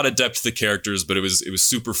not a lot of depth to the characters, but it was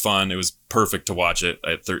super fun. It was perfect to watch it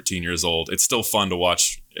at 13 years old. It's still fun to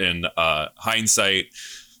watch in hindsight.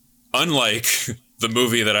 Unlike the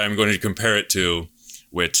movie that I'm going to compare it to,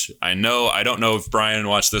 which I don't know if Brian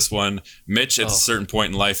watched this one. Mitch at a certain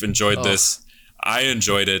point in life enjoyed this. I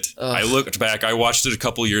enjoyed it. I looked back. I watched it a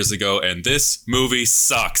couple years ago, and this movie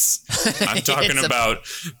sucks. I'm talking about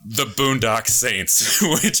The Boondock Saints,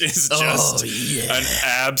 which is just an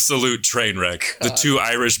absolute train wreck. God. The 2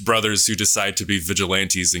 Irish brothers who decide to be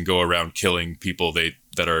vigilantes and go around killing people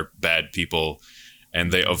that are bad people,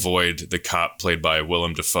 and they avoid the cop played by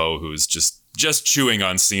Willem Dafoe, who's just chewing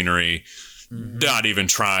on scenery. Not even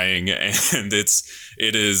trying, and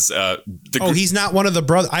it is. He's not one of the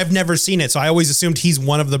brothers. I've never seen it, so I always assumed he's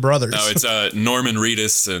one of the brothers. No, it's Norman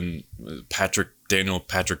Reedus and Patrick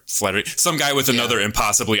Flaherty, some guy with another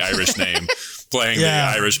impossibly Irish name, playing the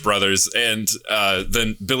Irish brothers, and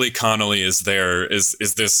then Billy Connolly is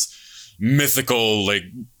this mythical like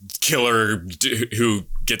killer who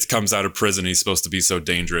comes out of prison. He's supposed to be so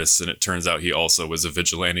dangerous, and it turns out he also was a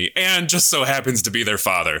vigilante and just so happens to be their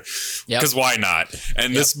father, because why not?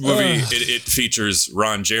 And this movie it features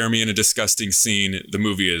Ron Jeremy in a disgusting scene. The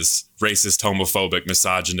movie is racist, homophobic,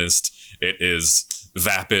 misogynist. It is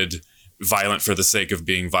vapid, violent for the sake of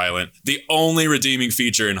being violent. The only redeeming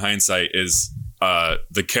feature in hindsight is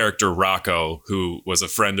the character Rocco, who was a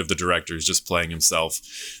friend of the director's, just playing himself.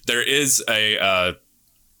 There is a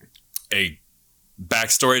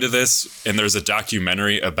backstory to this, and there's a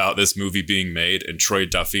documentary about this movie being made, and Troy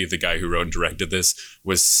Duffy, the guy who wrote and directed this,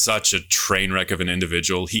 was such a train wreck of an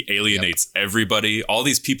individual. He alienates everybody, all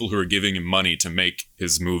these people who are giving him money to make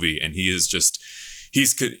his movie, and he is just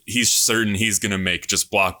he's certain he's gonna make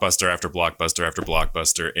just blockbuster after blockbuster after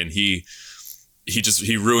blockbuster, and he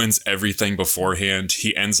ruins everything beforehand.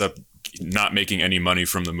 He ends up not making any money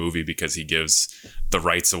from the movie because he gives the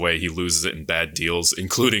rights away. He loses it in bad deals,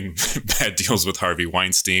 including bad deals with Harvey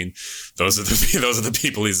Weinstein. Those are the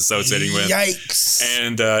people he's associating with. Yikes!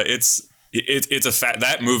 And it's a fact.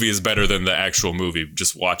 That movie is better than the actual movie.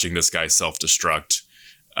 Just watching this guy self-destruct.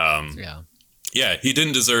 Yeah, he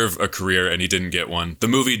didn't deserve a career, and he didn't get one. The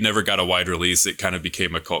movie never got a wide release. It kind of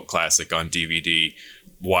became a cult classic on DVD,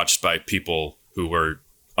 watched by people who were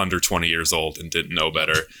under 20 years old and didn't know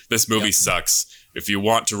better. This movie sucks. if you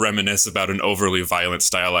want to reminisce about an overly violent,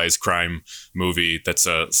 stylized crime movie that's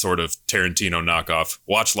a sort of Tarantino knockoff,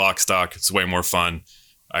 watch Lock, Stock. It's way more fun.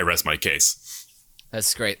 I rest my case.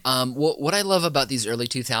 That's great. What I love about these early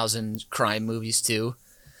 2000s crime movies too,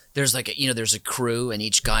 there's like there's a crew and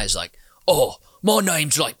each guy's like, oh, my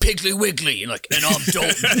name's like Piggly Wiggly, and I'm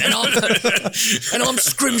Dalton, and I'm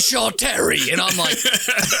Scrimshaw Terry, and I'm like,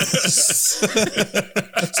 it's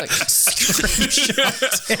like Scrimshaw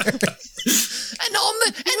Terry, and I'm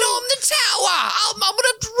the tower. I'm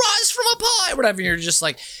gonna rise from up high, whatever. You're just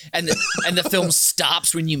like, and the film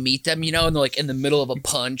stops when you meet them, and they're like in the middle of a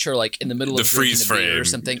punch or like in the middle of the freeze frame or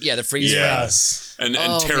something. Yeah, the freeze frame. And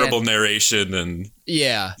terrible narration and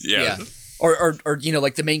yeah. Or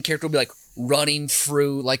like the main character will be like running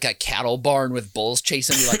through like a cattle barn with bulls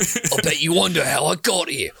chasing me, like, I bet you wonder how I got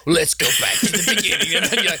here. Let's go back to the beginning. And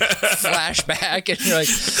then you like flashback and you're like,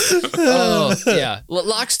 oh yeah.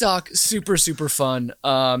 Lock, Stock, super, super fun.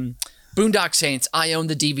 Boondock Saints, I own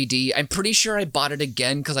the DVD. I'm pretty sure I bought it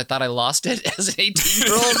again because I thought I lost it as an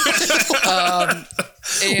 18-year-old.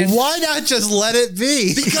 And why not just let it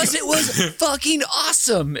be? Because it was fucking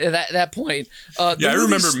awesome at that point. I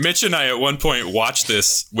remember Mitch and I at one point watched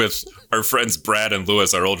this with our friends Brad and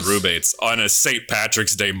Lewis, our old roommates, on a St.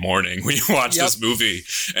 Patrick's Day morning. We watched this movie,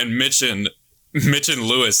 and Mitch and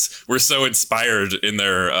Lewis were so inspired in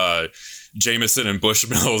their Jameson and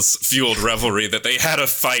Bushmills fueled revelry that they had a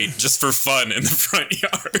fight just for fun in the front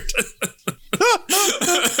yard.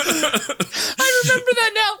 I remember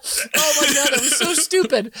that now. Oh my God, that was so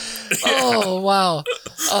stupid. Oh wow.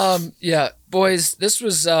 Yeah, boys, this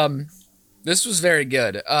was very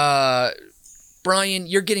good. Brian,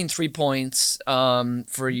 you're getting 3 points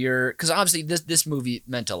for your, because obviously this movie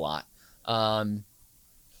meant a lot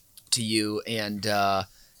to you and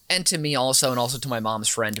to me also, and also to my mom's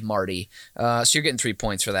friend Marty. So you're getting 3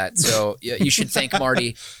 points for that. So you should thank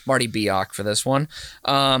Marty Biak for this one.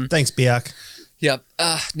 Thanks, Biak. Yep.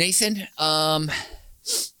 Nathan,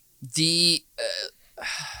 the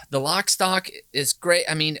Lock, Stock is great.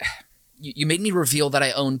 I mean, you made me reveal that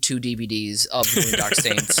I own 2 DVDs of Boondock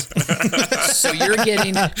Saints. So you're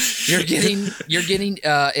getting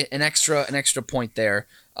an extra point there.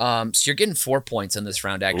 So you're getting 4 points in this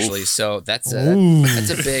round actually. Oof. So that's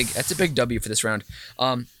a big W for this round.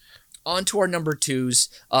 On to our number 2s.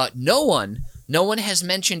 No one has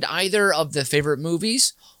mentioned either of the favorite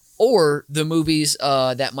movies or the movies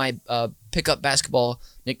that my pickup basketball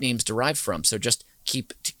nicknames derive from. So just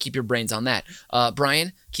keep your brains on that.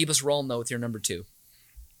 Brian, keep us rolling though with your number 2.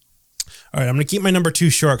 All right, I'm gonna keep my number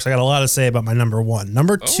 2 short because I got a lot to say about my number 1.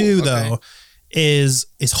 Number 2 though is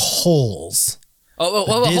Holes. Oh,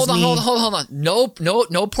 hold on. No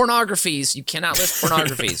pornographies. You cannot list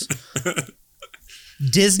pornographies.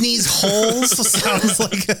 Disney's Holes sounds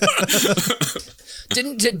like.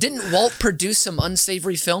 Didn't Walt produce some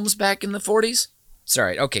unsavory films back in the 40s?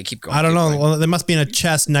 Sorry. Okay, keep going. I don't know. Well, there must be in a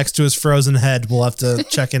chest next to his frozen head. We'll have to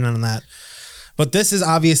check in on that. But this is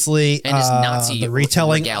obviously the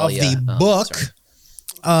retelling regalia of the book.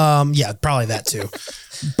 Yeah, probably that too.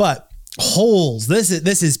 But Holes. This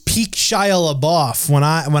is peak Shia LaBeouf when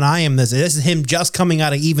I am this. This is him just coming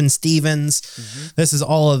out of Even Stevens. Mm-hmm. This is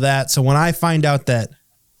all of that. So when I find out that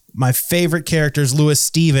my favorite character is Louis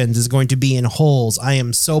Stevens is going to be in Holes, I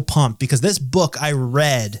am so pumped because this book I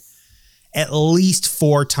read at least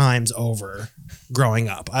 4 times over growing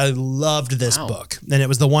up. I loved this book, and it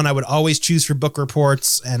was the one I would always choose for book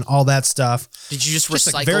reports and all that stuff. Did you just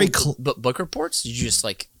recycle book reports? Did you just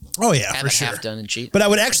like? Oh yeah, have for it sure. Half done and cheat. But I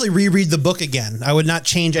would actually reread the book again. I would not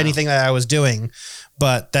change anything that I was doing,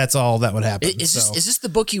 but that's all that would happen. Is this the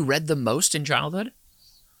book you read the most in childhood?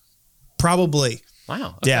 Probably.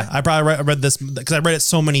 Wow. Okay. Yeah, I probably read this because I read it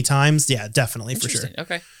so many times. Yeah, definitely for sure.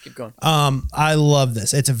 Okay, keep going. I love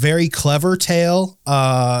this. It's a very clever tale.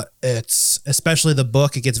 It's especially the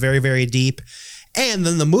book. It gets very, very deep, and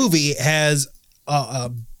then the movie has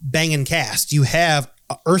a banging cast. You have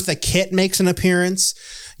Eartha Kitt makes an appearance.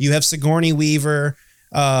 You have Sigourney Weaver,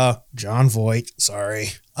 John Voight.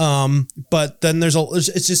 Sorry, but then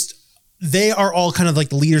it's just they are all kind of like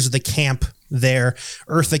the leaders of the camp. There,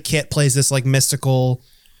 Eartha Kitt plays this like mystical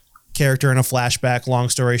character in a flashback, long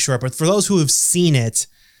story short. But for those who have seen it,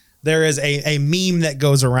 there is a meme that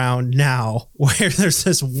goes around now where there's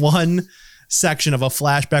this one section of a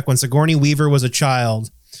flashback when Sigourney Weaver was a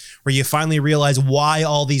child where you finally realize why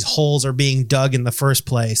all these holes are being dug in the first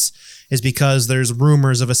place is because there's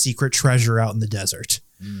rumors of a secret treasure out in the desert.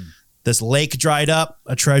 This lake dried up,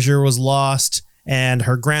 a treasure was lost, and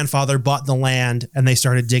her grandfather bought the land and they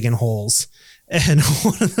started digging holes. And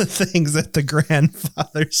one of the things that the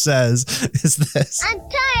grandfather says is this. I'm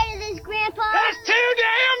tired of this, Grandpa. It's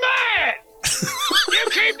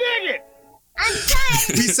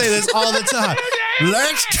We say this all the time.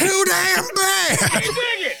 That's too damn bad.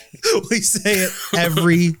 We say it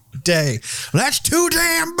every day. That's too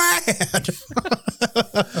damn bad.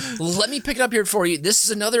 Let me pick it up here for you. This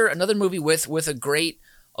is another movie with a great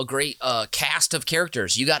cast of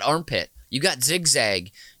characters. You got Armpit. You got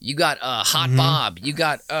Zigzag. You got Hot Bob. You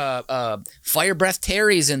got Fire Breath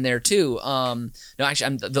Terry's in there too. No,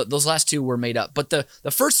 actually, those last two were made up, but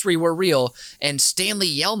the first three were real. And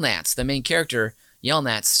Stanley Yelnats, the main character,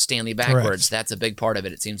 Yelnats Stanley backwards. Correct. That's a big part of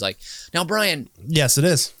it. It seems like. Now, Brian. Yes, it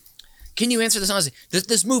is. Can you answer this honestly?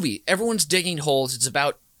 This movie, everyone's digging holes. It's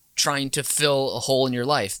about trying to fill a hole in your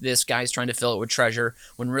life. This guy's trying to fill it with treasure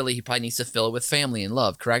when really he probably needs to fill it with family and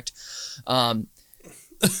love. Correct?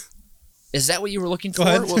 Is that what you were looking for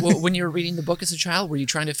when you were reading the book as a child? Were you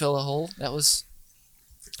trying to fill a hole? That was.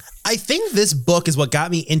 I think this book is what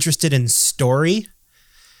got me interested in story,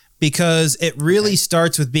 because it really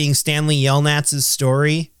starts with being Stanley Yelnats'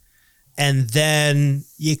 story, and then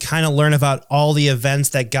you kind of learn about all the events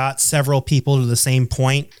that got several people to the same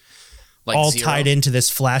point, like all Zero? Tied into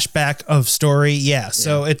this flashback of story. Yeah.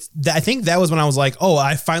 So I think that was when I was like, oh,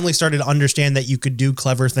 I finally started to understand that you could do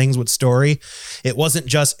clever things with story. It wasn't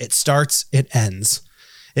just it starts, it ends.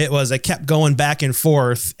 It kept going back and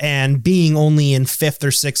forth, and being only in 5th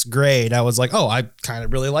or 6th grade, I was like, oh, I kind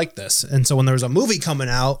of really like this. And so when there was a movie coming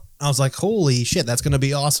out, I was like, holy shit, that's going to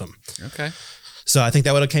be awesome. Okay. So I think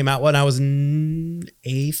that would have came out when I was in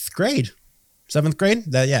 8th grade, 7th grade.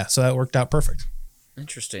 So that worked out perfect.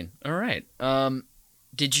 Interesting. All right.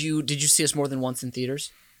 Did you see us more than once in theaters?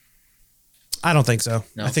 I don't think so.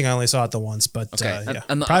 No? I think I only saw it the once, but okay.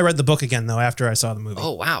 Probably read the book again though after I saw the movie.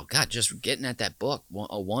 Oh wow, God! Just getting at that book,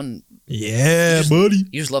 one. Yeah, buddy.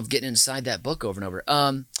 You just love getting inside that book over and over.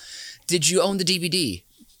 Did you own the DVD?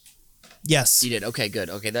 Yes, you did. Okay,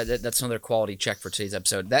 good. Okay, that's another quality check for today's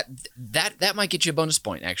episode. That might get you a bonus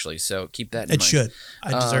point actually. So keep that in mind. It should.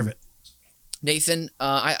 I deserve it. Nathan,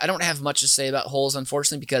 I don't have much to say about Holes,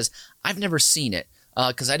 unfortunately, because I've never seen it.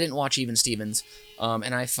 Because I didn't watch Even Stevens,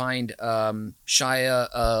 and I find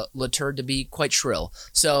Shia LaTour to be quite shrill.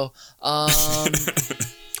 So,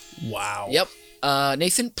 wow. Yep.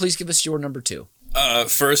 Nathan, please give us your number 2.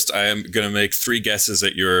 First, I am going to make 3 guesses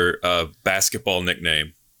at your basketball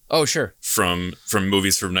nickname. Oh, sure. From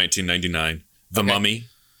movies from 1999. The Mummy.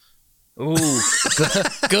 Ooh,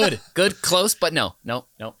 good, close, but no.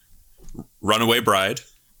 Runaway Bride.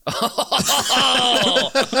 Oh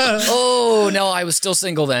no, I was still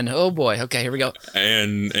single then. Oh boy. Okay, here we go.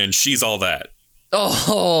 And She's All That.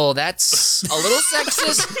 Oh, that's a little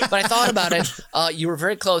sexist, but I thought about it. You were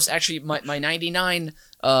very close. Actually, my 99.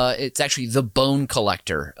 It's actually The Bone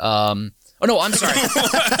Collector. Oh no, I'm sorry.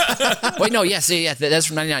 Wait, no, yes, yeah, that's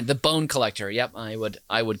from 99. The Bone Collector. Yep, I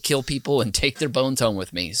would kill people and take their bones home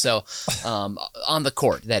with me. So, on the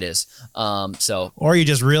court, that is. Or you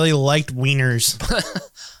just really liked wieners.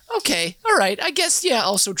 Okay, all right. I guess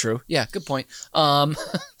also true. Yeah, good point.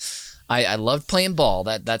 I loved playing ball.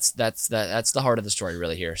 That's the heart of the story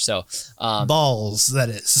really here. So balls, that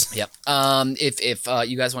is. Yep. If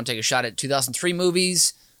you guys want to take a shot at 2003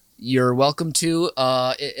 movies, you're welcome to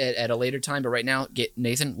at a later time. But right now,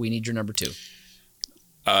 Nathan, we need your number 2.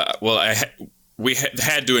 Well, we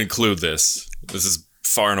had to include this. This is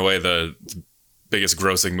far and away the biggest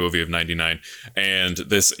grossing movie of '99, and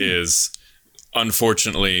this is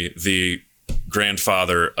unfortunately the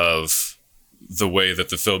grandfather of the way that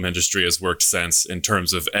the film industry has worked since, in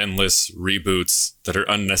terms of endless reboots that are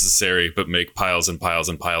unnecessary but make piles and piles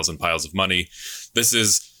and piles and piles of money. This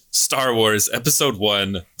is Star Wars Episode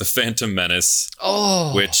 1, The Phantom Menace,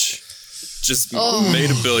 which just made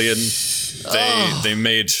 $1 billion. They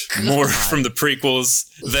made more from the prequels.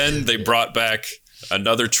 Then they brought back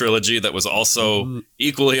another trilogy that was also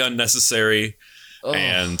equally unnecessary.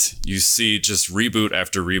 And you see just reboot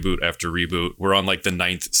after reboot after reboot. We're on like the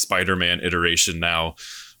 9th Spider-Man iteration now.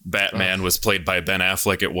 Batman was played by Ben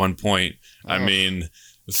Affleck at one point. I mean,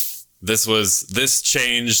 this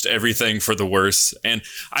changed everything for the worse. And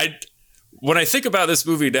when I think about this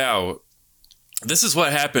movie now, this is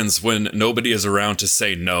what happens when nobody is around to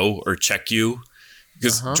say no or check you.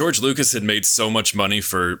 Because George Lucas had made so much money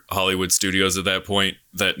for Hollywood studios at that point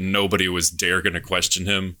that nobody was dare going to question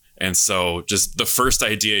him. And so just the first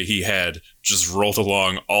idea he had just rolled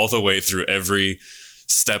along all the way through every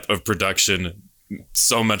step of production.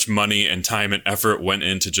 So much money and time and effort went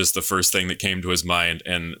into just the first thing that came to his mind.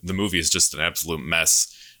 And the movie is just an absolute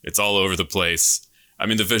mess. It's all over the place. I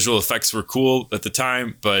mean, the visual effects were cool at the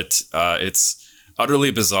time, but it's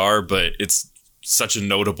utterly bizarre. But it's such a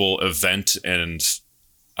notable event and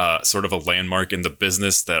sort of a landmark in the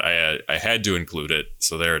business that I had to include it.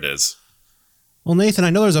 So there it is. Well, Nathan, I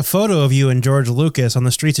know there's a photo of you and George Lucas on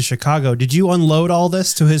the streets of Chicago. Did you unload all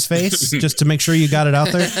this to his face just to make sure you got it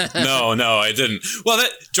out there? No, I didn't. Well,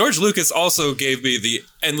 George Lucas also gave me the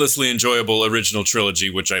endlessly enjoyable original trilogy,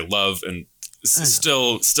 which I love and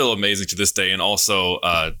still amazing to this day, and also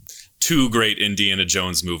 2 great Indiana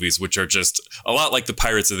Jones movies, which are just a lot like the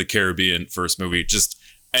Pirates of the Caribbean first movie, just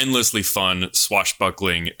endlessly fun,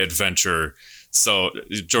 swashbuckling adventure. So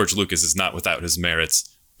George Lucas is not without his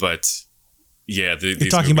merits, but yeah, you're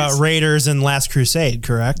talking about Raiders and Last Crusade,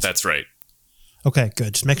 correct? That's right. Okay,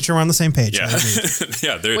 good. Just making sure we're on the same page. Yeah,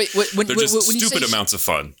 yeah, they're just stupid amounts of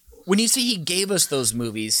fun. When you say he gave us those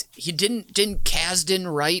movies, he didn't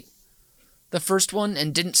Kasdan write the first one,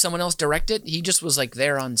 and didn't someone else direct it? He just was like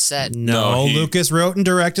there on set. No, Lucas wrote and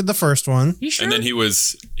directed the first one. You sure? And then he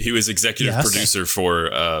was executive producer for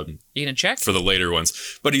you gonna check for the later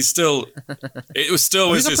ones, but he's still he's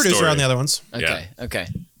a producer story. On the other ones. Okay.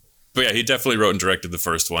 But yeah, he definitely wrote and directed the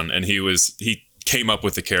first one, and he came up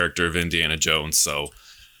with the character of Indiana Jones. So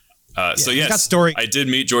yes, I did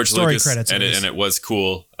meet George Lucas, and it was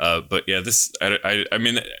cool. But yeah, I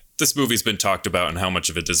mean, this movie's been talked about and how much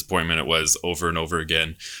of a disappointment it was over and over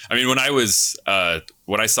again. I mean, when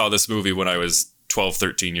I saw this movie when I was 12,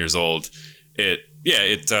 13 years old,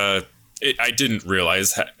 I didn't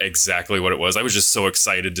realize exactly what it was. I was just so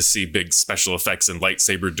excited to see big special effects and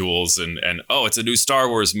lightsaber duels and it's a new Star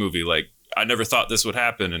Wars movie. Like, I never thought this would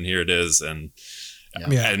happen, and here it is. And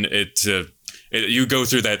you go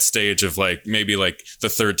through that stage of like, maybe like the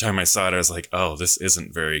third time I saw it, I was like, oh, this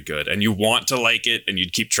isn't very good. And you want to like it, and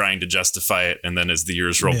you'd keep trying to justify it. And then as the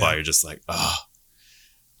years roll by, you're just like,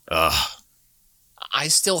 I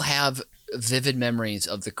still have vivid memories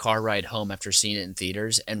of the car ride home after seeing it in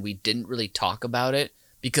theaters, and we didn't really talk about it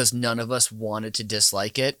because none of us wanted to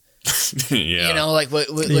dislike it. Yeah. You know, like we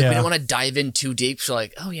didn't want to dive in too deep. So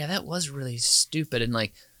like, oh yeah, that was really stupid. And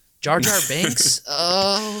like, Jar Jar Binks,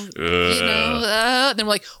 then we're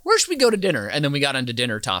like, where should we go to dinner? And then we got into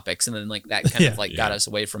dinner topics, and then like that kind of got us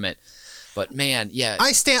away from it. But man, yeah,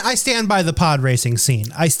 I stand by the pod racing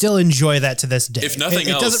scene. I still enjoy that to this day. If nothing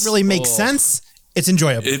else, it doesn't really make sense. It's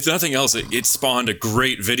enjoyable. If nothing else, it spawned a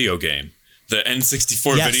great video game. The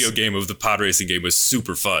N64 video game of the pod racing game was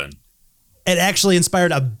super fun. It actually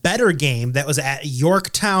inspired a better game that was at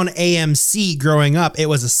Yorktown AMC growing up. It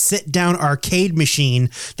was a sit-down arcade machine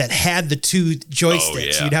that had the 2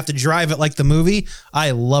 joysticks. You'd have to drive it like the movie. I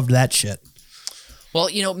loved that shit. Well,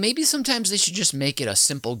 maybe sometimes they should just make it a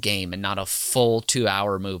simple game and not a full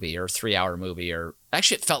 2-hour movie or 3-hour movie. Or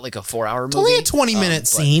actually, it felt like a 4-hour movie. It's only a 20-minute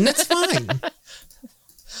scene. That's fine.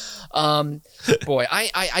 Boy,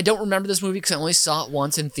 I don't remember this movie because I only saw it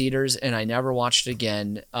once in theaters and I never watched it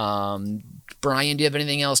again. Brian, do you have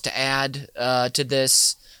anything else to add to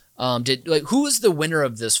this? Who was the winner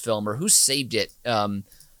of this film, or who saved it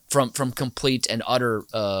from complete and utter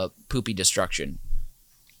poopy destruction?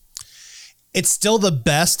 It's still the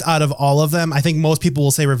best out of all of them. I think most people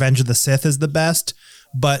will say Revenge of the Sith is the best,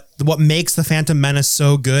 but what makes The Phantom Menace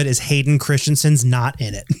so good is Hayden Christensen's not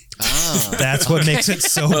in it. Oh. That's what makes it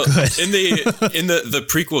so good. In the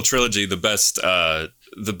prequel trilogy, the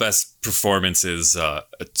best performance is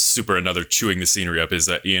another chewing the scenery up is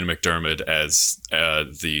Ian McDiarmid as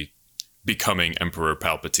the becoming Emperor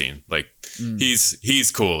Palpatine. Like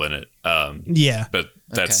he's cool in it. But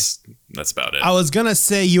that's about it. I was gonna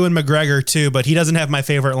say Ewan McGregor too, but he doesn't have my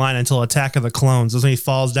favorite line until Attack of the Clones. That's when he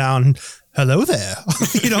falls down. Hello there.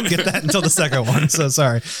 You don't get that until the second one. So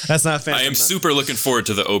sorry, that's not fantastic. I am super looking forward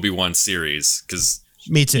to the Obi-Wan series because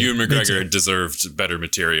me too. Ewan McGregor deserved better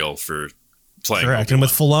material for playing. Correct, Obi-Wan. And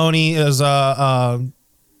with Filoni as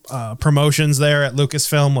promotions there at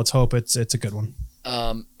Lucasfilm, let's hope it's a good one.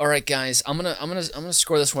 All right, guys, I'm gonna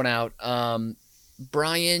score this one out.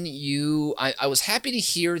 Brian, I was happy to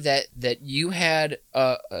hear that you had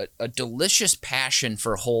a delicious passion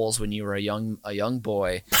for holes when you were a young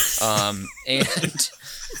boy, and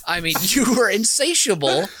I mean you were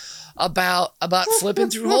insatiable about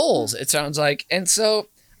flipping through holes. It sounds like, and so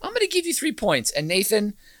I'm gonna give you 3 points. And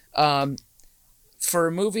Nathan, for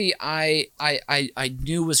a movie I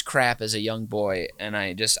knew was crap as a young boy, and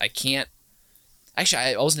I can't. Actually,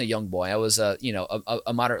 I wasn't a young boy. I was a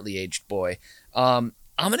moderately aged boy. I'm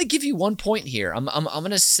gonna give you 1 point here. I'm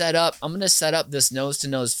gonna set up this nose to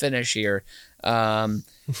nose finish here,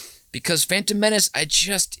 because Phantom Menace it's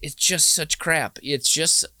just such crap. It's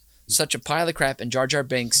just such a pile of crap, and Jar Jar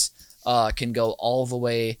Binks can go all the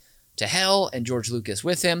way to hell, and George Lucas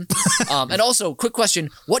with him. And also, quick question: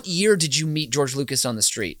 what year did you meet George Lucas on the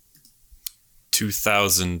street?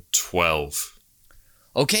 2012.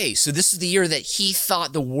 Okay, so this is the year that he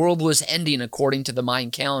thought the world was ending according to the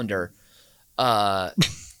Mayan calendar.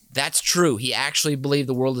 That's true. He actually believed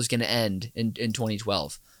the world was going to end in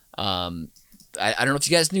 2012. I don't know if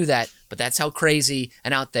you guys knew that, but that's how crazy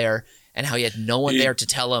and out there, and how he had no one there to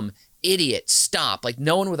tell him, idiot, stop. Like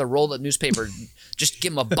no one with a rolled up newspaper, just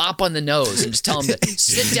give him a bop on the nose and just tell him to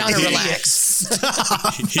sit down and relax.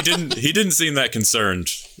 He didn't seem that concerned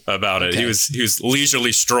about it. Okay. He was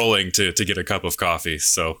leisurely strolling to get a cup of coffee.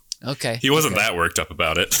 So okay, he wasn't that worked up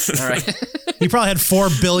about it. All right. He probably had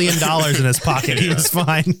 $4 billion in his pocket. He was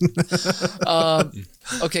fine.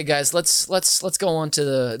 Okay, guys, let's go on to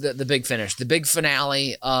the big finish, the big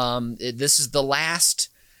finale. This is the last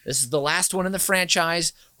one in the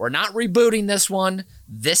franchise. We're not rebooting this one.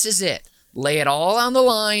 This is it. Lay it all on the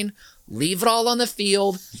line. Leave it all on the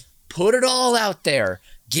field. Put it all out there.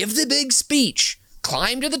 Give the big speech.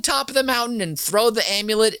 Climb to the top of the mountain and throw the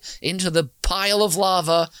amulet into the pile of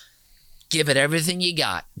lava. Give it everything you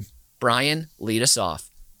got. Brian, lead us off.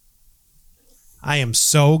 I am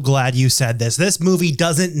so glad you said this. This movie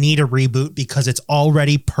doesn't need a reboot because it's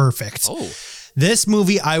already perfect. Oh. This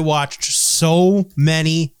movie I watched so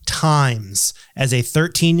many times as a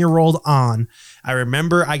 13-year-old on. I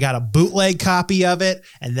remember I got a bootleg copy of it,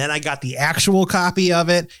 and then I got the actual copy of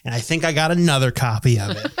it, and I think I got another copy of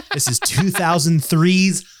it. This is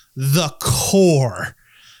 2003's The Core.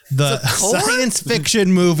 The Core? science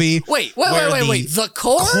fiction movie. Wait. The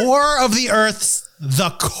Core? Core of the Earth's The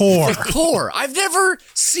Core. The Core. I've never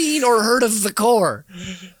seen or heard of The Core.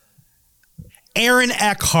 Aaron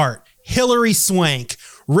Eckhart, Hilary Swank,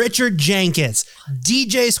 Richard Jenkins,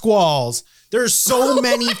 DJ Squalls. There's so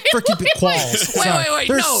many freaking Qualls. Wait.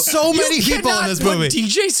 There's no. so many You people in cannot this put movie.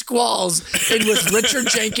 DJ Squalls in with Richard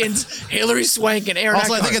Jenkins, Hilary Swank, and Aaron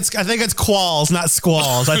Also, Eckhart. I think it's Qualls, not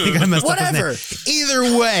Squalls. I think I messed up Whatever. his name.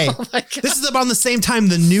 Either way, Oh my God. this is about the same time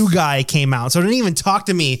The New Guy came out. So don't even talk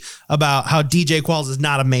to me about how DJ Qualls is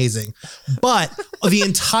not amazing. But the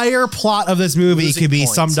entire plot of this movie Losing could be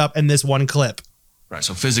points. summed up in this one clip. Right,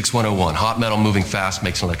 so physics 101, hot metal moving fast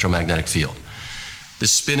makes an electromagnetic field. The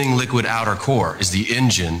spinning liquid outer core is the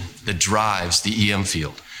engine that drives the EM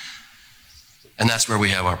field. And that's where we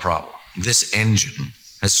have our problem. This engine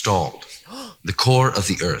has stalled. The core of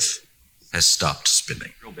the Earth has stopped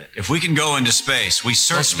spinning. If we can go into space, we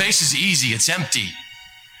So certainly... space is easy, it's empty.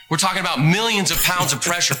 We're talking about millions of pounds of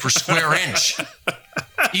pressure per square inch.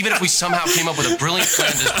 Even if we somehow came up with a brilliant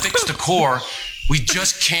plan to fix the core, we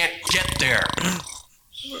just can't get there.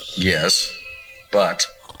 Yes, but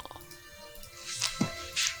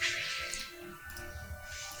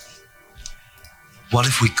what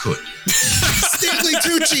if we could? Stanley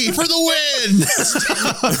Tucci for the win.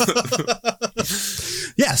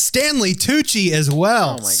 Yeah, Stanley Tucci as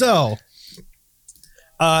well. Oh my so,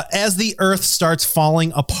 as the Earth starts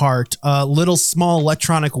falling apart, little small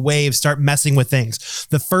electronic waves start messing with things.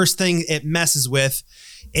 The first thing it messes with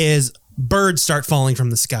is birds start falling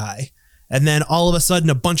from the sky. And then all of a sudden,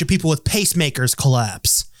 a bunch of people with pacemakers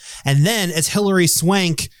collapse. And then as Hilary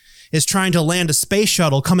Swank is trying to land a space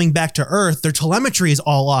shuttle coming back to Earth, their telemetry is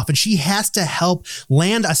all off, and she has to help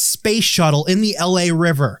land a space shuttle in the LA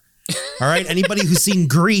River. All right. Anybody who's seen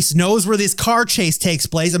Grease knows where this car chase takes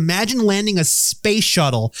place. Imagine landing a space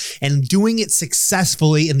shuttle and doing it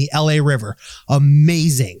successfully in the LA River.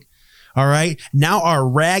 Amazing. All right. Now our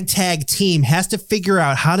ragtag team has to figure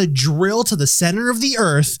out how to drill to the center of the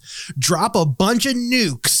Earth, drop a bunch of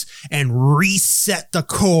nukes, and reset the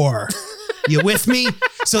core. You with me?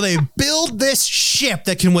 So they build this ship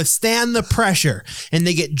that can withstand the pressure, and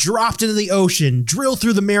they get dropped into the ocean, drill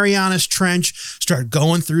through the Marianas Trench, start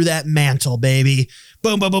going through that mantle, baby.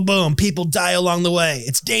 Boom, boom, boom, boom. People die along the way.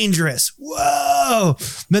 It's dangerous. Whoa.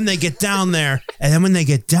 Then they get down there, and then when they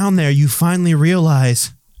get down there, you finally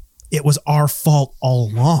realize it was our fault all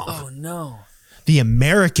along. Oh, no. The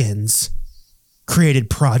Americans created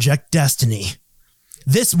Project Destiny.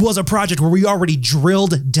 This was a project where we already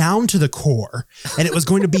drilled down to the core, and it was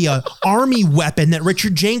going to be an army weapon that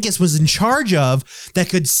Richard Jenkins was in charge of that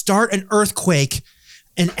could start an earthquake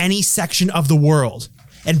in any section of the world.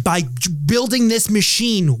 And by building this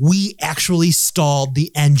machine, we actually stalled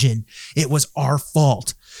the engine. It was our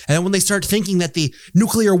fault. And then when they start thinking that the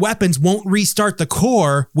nuclear weapons won't restart the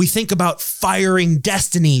core, we think about firing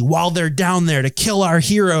Destiny while they're down there to kill our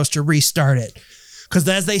heroes to restart it. Because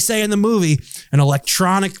as they say in the movie, an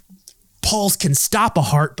electronic pulse can stop a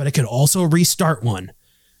heart, but it can also restart one.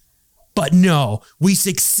 But no, we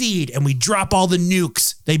succeed and we drop all the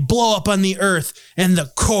nukes. They blow up on the Earth and the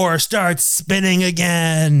core starts spinning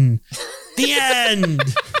again. The end.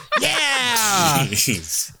 Yeah.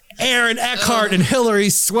 Jeez. Aaron Eckhart and Hilary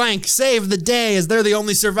Swank save the day as they're the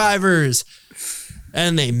only survivors.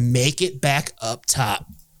 And they make it back up top.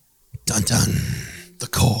 Dun dun. The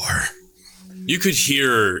core. You could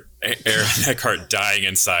hear Aaron Eckhart dying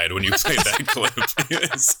inside when you played that clip.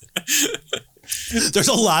 There's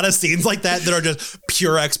a lot of scenes like that are just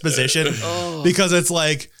pure exposition because it's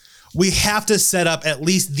like we have to set up at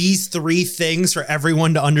least these 3 things for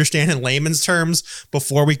everyone to understand in layman's terms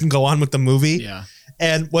before we can go on with the movie. Yeah.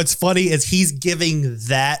 And what's funny is he's giving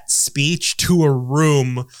that speech to a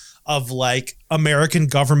room of like American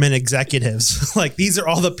government executives. Like these are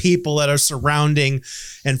all the people that are surrounding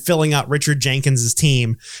and filling out Richard Jenkins'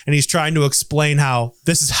 team. And he's trying to explain how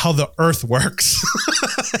this is how the earth works.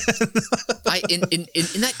 In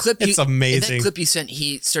that clip, it's amazing. In that clip you sent,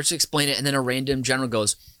 he starts to explain it, and then a random general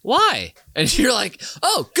goes, "Why?" And you're like,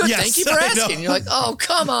 "Oh, good, yes, thank you for asking." And you're like, "Oh,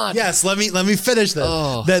 come on." Yes, let me finish this.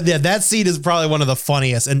 That scene is probably one of the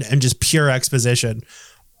funniest and just pure exposition.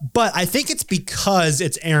 But I think it's because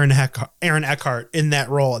it's Aaron Eckhart in that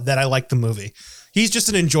role that I like the movie. He's just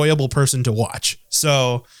an enjoyable person to watch.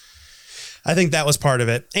 So I think that was part of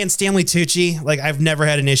it. And Stanley Tucci, like I've never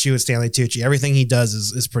had an issue with Stanley Tucci. Everything he does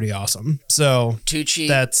is pretty awesome. So Tucci,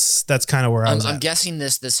 that's kind of where I was at. I'm guessing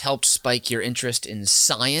this helped spike your interest in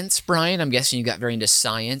science, Brian. I'm guessing you got very into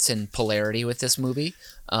science and polarity with this movie.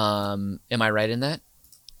 Am I right in that?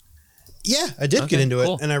 Yeah, I did get into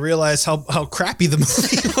it, and I realized how crappy the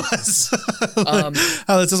movie was.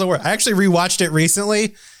 How this doesn't work. I actually rewatched it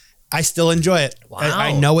recently. I still enjoy it. Wow.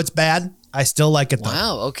 I know it's bad. I still like it though.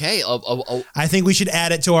 Wow. Okay. I think we should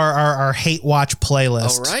add it to our hate watch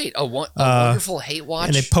playlist. All right. A wonderful hate watch.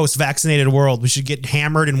 In a post-vaccinated world, we should get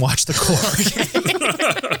hammered and watch the core.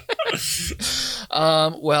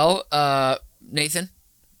 Nathan,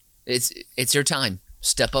 it's your time.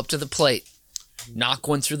 Step up to the plate. Knock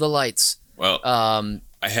one through the lights. Well, I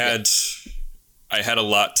had a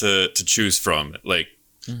lot to choose from. Like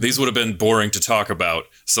these would have been boring to talk about,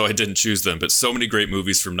 so I didn't choose them. But so many great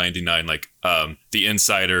movies from '99, like The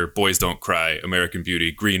Insider, Boys Don't Cry, American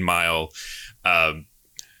Beauty, Green Mile.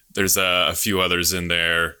 There's a few others in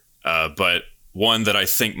there, but one that I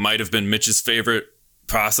think might have been Mitch's favorite,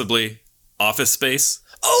 possibly Office Space.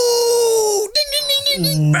 Oh, ding, ding, ding,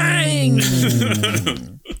 ding, ding,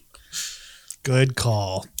 bang. Good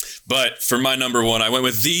call. But for my number one, I went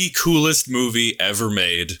with the coolest movie ever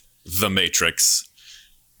made, The Matrix.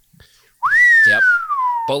 Yep.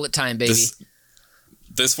 Bullet time, baby.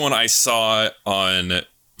 This one I saw on...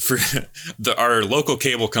 our local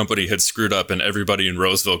cable company had screwed up and everybody in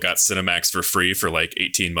Roseville got Cinemax for free for like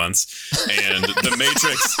 18 months. And The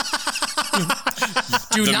Matrix...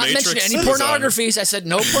 Do not mention any pornography. I said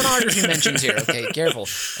no pornography mentions here. Okay, careful.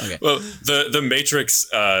 Okay. Well, the Matrix,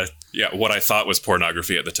 what I thought was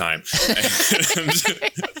pornography at the time.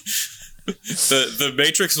 The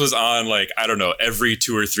Matrix was on like, I don't know, every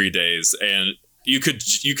 2 or 3 days, and you could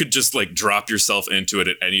just like drop yourself into it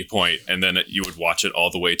at any point, and then you would watch it all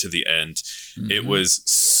the way to the end. Mm-hmm. It was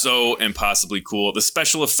so impossibly cool. The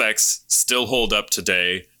special effects still hold up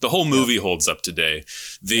today. The whole movie holds up today.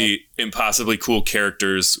 The impossibly cool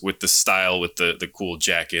characters with the style, with the cool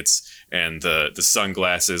jackets and the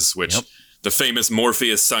sunglasses, which the famous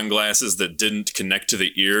Morpheus sunglasses that didn't connect to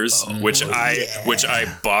the ears, which I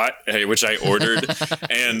bought, which I ordered.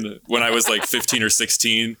 And when I was like 15 or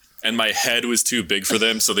 16, and my head was too big for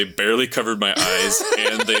them, so they barely covered my eyes,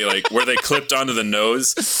 and they like where they clipped onto the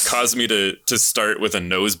nose caused me to start with a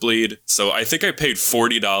nosebleed. So I think I paid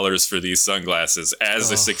 $40 for these sunglasses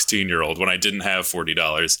as a 16-year-old when I didn't have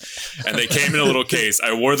 $40, and they came in a little case.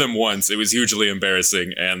 I wore them once; it was hugely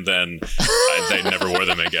embarrassing, and then I never wore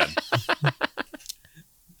them again.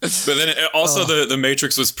 But then also the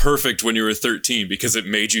Matrix was perfect when you were 13 because it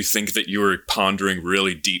made you think that you were pondering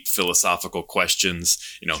really deep philosophical questions.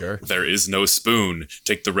 You know, There is no spoon.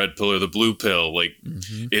 Take the red pill or the blue pill. Like,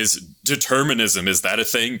 is determinism, is that a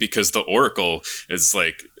thing? Because the Oracle is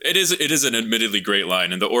like, it is an admittedly great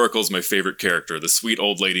line. And the Oracle is my favorite character, the sweet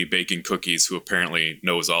old lady baking cookies who apparently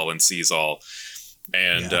knows all and sees all.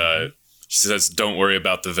 And she says, "Don't worry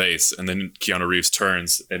about the vase." And then Keanu Reeves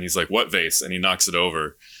turns and he's like, "What vase?" And he knocks it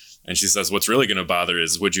over. And she says, "What's really going to bother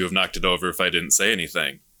is, would you have knocked it over if I didn't say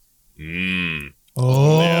anything?"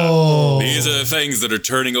 Oh. Yeah. These are the things that are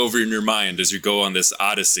turning over in your mind as you go on this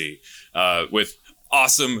odyssey with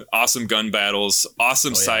awesome gun battles,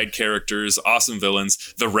 awesome side characters, awesome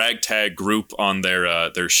villains, the ragtag group on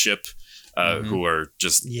their ship who are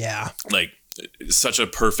just like such a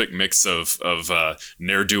perfect mix of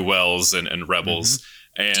ne'er-do-wells and rebels.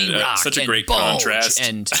 And such a great contrast.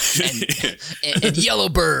 And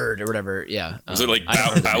Yellowbird or whatever. Yeah. Was it like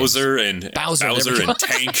Bowser and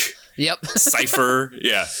Tank? Yep. Cypher.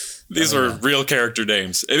 Yeah. These were real character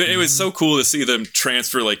names. It was so cool to see them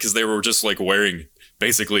transfer, like, because they were just like wearing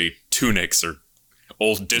basically tunics or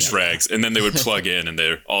old dish rags, and then they would plug in, and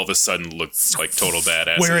they all of a sudden looked like total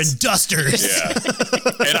badasses. Wearing dusters. Yeah.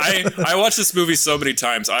 And I watched this movie so many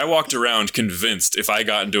times. I walked around convinced if I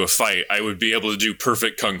got into a fight, I would be able to do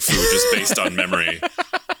perfect kung fu just based on memory.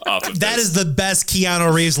 That is the best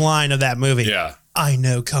Keanu Reeves line of that movie. Yeah. I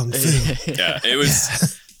know kung fu. Yeah, it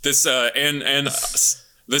was this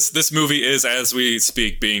this movie is, as we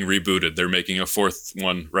speak, being rebooted. They're making a fourth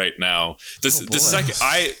one right now. The second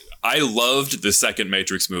I loved the second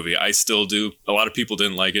Matrix movie. I still do. A lot of people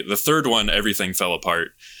didn't like it. The third one, everything fell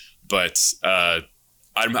apart. But I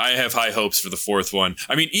have high hopes for the fourth one.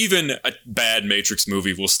 I mean, even a bad Matrix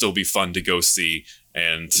movie will still be fun to go see.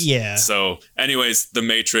 And so, anyways, The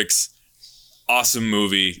Matrix, awesome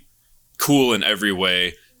movie, cool in every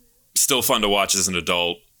way, still fun to watch as an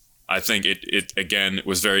adult. I think it again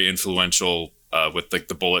was very influential with like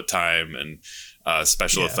the bullet time and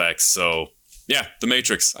special effects. So yeah, The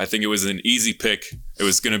Matrix. I think it was an easy pick. It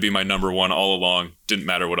was going to be my number one all along. Didn't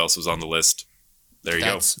matter what else was on the list. There you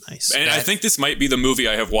go. Nice. And I think this might be the movie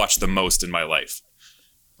I have watched the most in my life.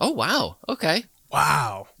 Oh wow. Okay.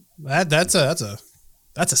 Wow. That's a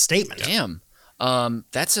statement. Damn.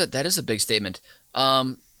 That is a big statement.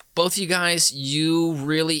 Both you guys, you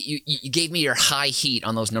really you gave me your high heat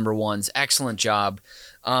on those number ones. Excellent job.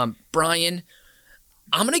 Brian,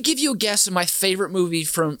 I'm gonna give you a guess of my favorite movie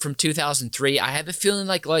from 2003. I have a feeling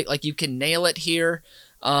like you can nail it here.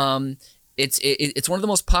 It's one of the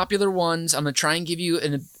most popular ones. I'm gonna try and give you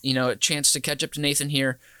a chance to catch up to Nathan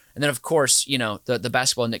here. And then, of course, the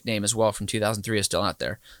basketball nickname as well from 2003 is still out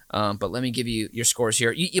there. But let me give you your scores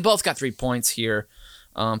here. You both got 3 points here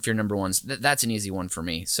for your number ones. That's an easy one for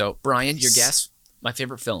me. So, Brian, your guess? My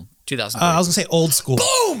favorite film, 2003. I was going to say Old School.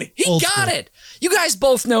 Boom! He got it! You guys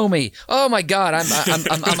both know me. Oh, my God. I'm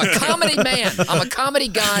a comedy man. I'm a comedy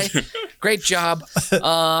guy. Great job.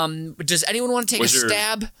 Does anyone want to take a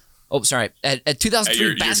stab? Oh, sorry. At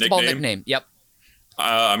 2003 basketball nickname. Yep.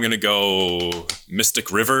 I'm going to go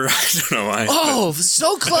Mystic River. I don't know why. Oh,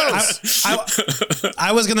 so close.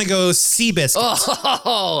 I was going to go Seabiscuit.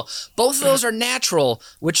 Oh, both of those are natural,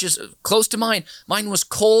 which is close to mine. Mine was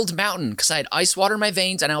Cold Mountain because I had ice water in my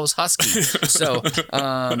veins and I was husky. So,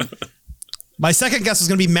 my second guess was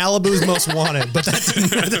going to be Malibu's Most Wanted, but that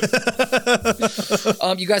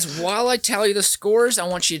didn't. You guys, while I tally the scores, I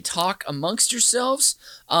want you to talk amongst yourselves.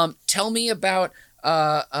 Tell me about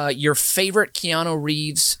your favorite Keanu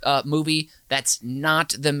Reeves movie that's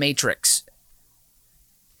not The Matrix.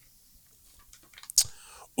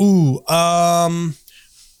 Ooh,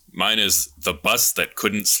 mine is The Bus That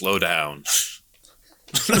Couldn't Slow Down.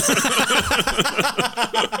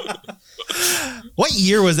 What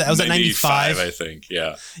year was that? Was that 95? I think,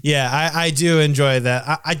 yeah. Yeah, I do enjoy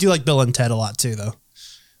that. I do like Bill and Ted a lot too, though.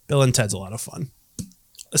 Bill and Ted's a lot of fun.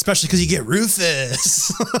 Especially because you get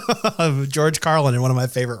Rufus of George Carlin in one of my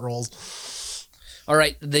favorite roles. All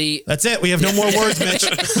right, that's it. We have no more words, Mitch.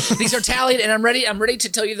 These are tallied, and I'm ready. I'm ready to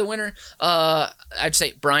tell you the winner. I'd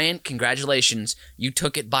say, Brian, congratulations. You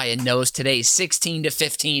took it by a nose today,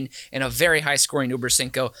 16-15, in a very high-scoring Uber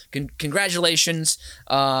Cinco. Congratulations.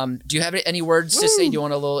 Do you have any words to say? Do you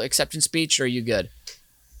want a little acceptance speech, or are you good?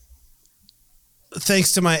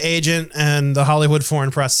 Thanks to my agent and the Hollywood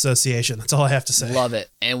Foreign Press Association. That's all I have to say. Love it.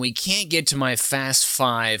 And we can't get to my Fast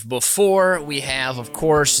Five before we have, of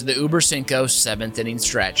course, the Uber Cinco 7th inning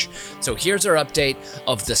stretch. So here's our update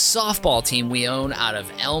of the softball team we own out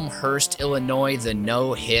of Elmhurst, Illinois, the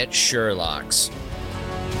no-hit Sherlocks.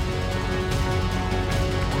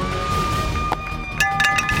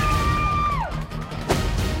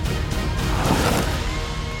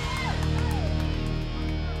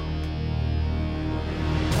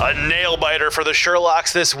 A nail-biter for the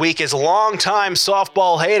Sherlocks this week is longtime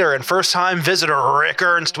softball hater and first-time visitor Rick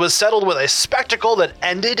Ernst was settled with a spectacle that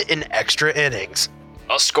ended in extra innings.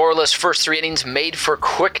 A scoreless first 3 innings made for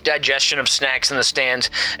quick digestion of snacks in the stands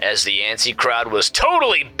as the antsy crowd was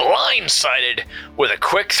totally blindsided with a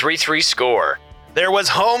quick 3-3 score. There was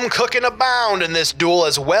home cooking abound in this duel,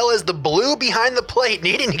 as well as the blue behind the plate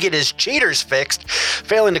needing to get his cheaters fixed,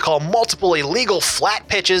 failing to call multiple illegal flat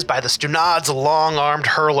pitches by the Stunad's long-armed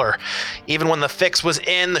hurler. Even when the fix was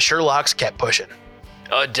in, the Sherlocks kept pushing.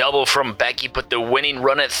 A double from Becky put the winning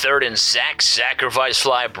run at third, and Zach's sacrifice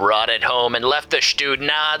fly brought it home and left the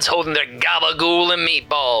Studnads holding their gabagool and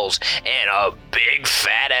meatballs and a big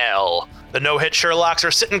fat L. The no-hit Sherlocks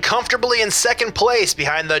are sitting comfortably in second place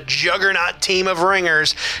behind the juggernaut team of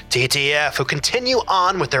ringers, TTF, who continue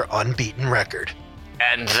on with their unbeaten record.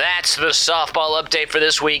 And that's the softball update for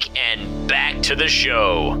this week, and back to the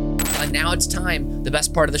show. And now it's time, the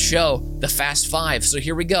best part of the show, the Fast Five. So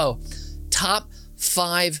here we go. Top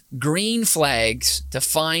 5 green flags to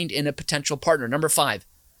find in a potential partner. Number 5,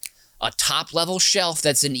 a top-level shelf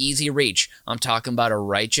that's in easy reach. I'm talking about a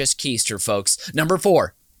righteous keister, folks. Number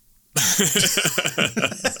 4,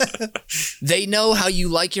 they know how you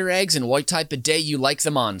like your eggs and what type of day you like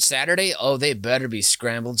them on. Saturday, oh, they better be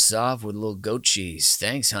scrambled soft with a little goat cheese.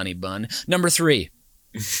 Thanks, honey bun. Number 3,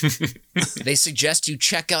 they suggest you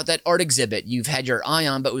check out that art exhibit you've had your eye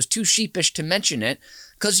on but was too sheepish to mention it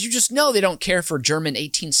because you just know they don't care for German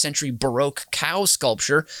 18th century Baroque cow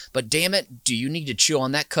sculpture, but damn it, do you need to chew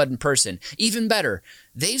on that cud in person? Even better,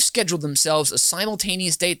 they've scheduled themselves a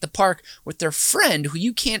simultaneous date at the park with their friend who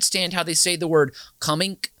you can't stand how they say the word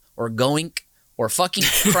coming or going or fucking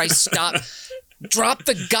Christ stop. Drop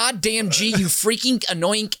the goddamn G, you freaking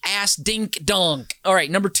annoying ass dink donk. All right,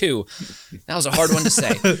 number 2. That was a hard one to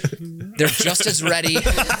say. They're just as ready.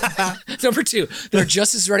 Number 2, they're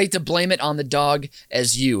just as ready to blame it on the dog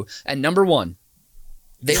as you. And number 1,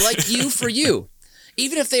 they like you for you.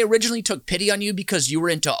 Even if they originally took pity on you because you were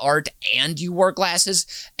into art and you wore glasses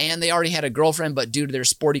and they already had a girlfriend, but due to their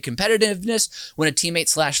sporty competitiveness, when a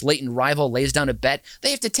teammate / latent rival lays down a bet,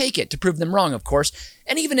 they have to take it to prove them wrong, of course.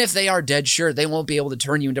 And even if they are dead sure, they won't be able to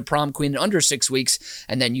turn you into prom queen in under 6 weeks,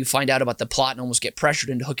 and then you find out about the plot and almost get pressured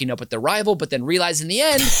into hooking up with the rival, but then realize in the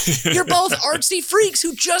end, you're both artsy freaks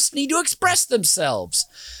who just need to express themselves.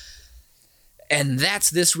 And that's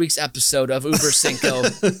this week's episode of Uber Cinco.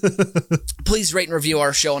 Please rate and review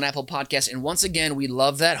our show on Apple Podcasts. And once again, we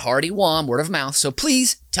love that hearty wom, word of mouth. So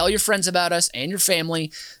please tell your friends about us and your family.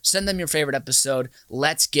 Send them your favorite episode.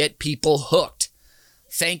 Let's get people hooked.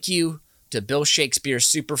 Thank you to Bill Shakespeare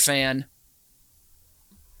superfan.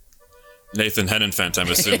 Nathan Hennenfant, I'm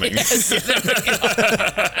assuming.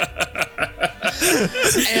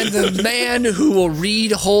 And the man who will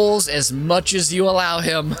read holes as much as you allow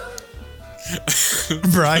him.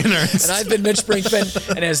 Brian Ernst. And I've been Mitch Brinkman,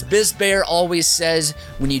 and as Biz Bear always says,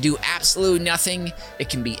 when you do absolutely nothing, it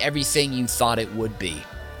can be everything you thought it would be.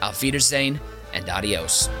 Auf Wiedersehen and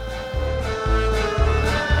adios.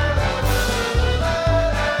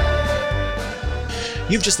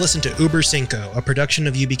 You've just listened to Uber Cinco, a production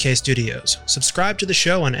of UBK Studios. Subscribe to the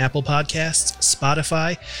show on Apple Podcasts,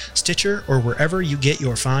 Spotify, Stitcher, or wherever you get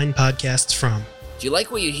your fine podcasts from. If you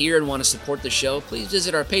like what you hear and want to support the show, please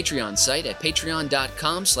visit our Patreon site at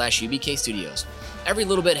patreon.com/UBK Studios. Every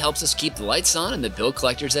little bit helps us keep the lights on and the bill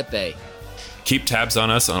collectors at bay. Keep tabs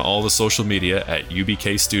on us on all the social media at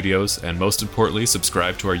UBK Studios, and most importantly,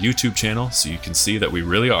 subscribe to our YouTube channel so you can see that we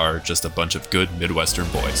really are just a bunch of good Midwestern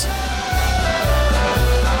boys.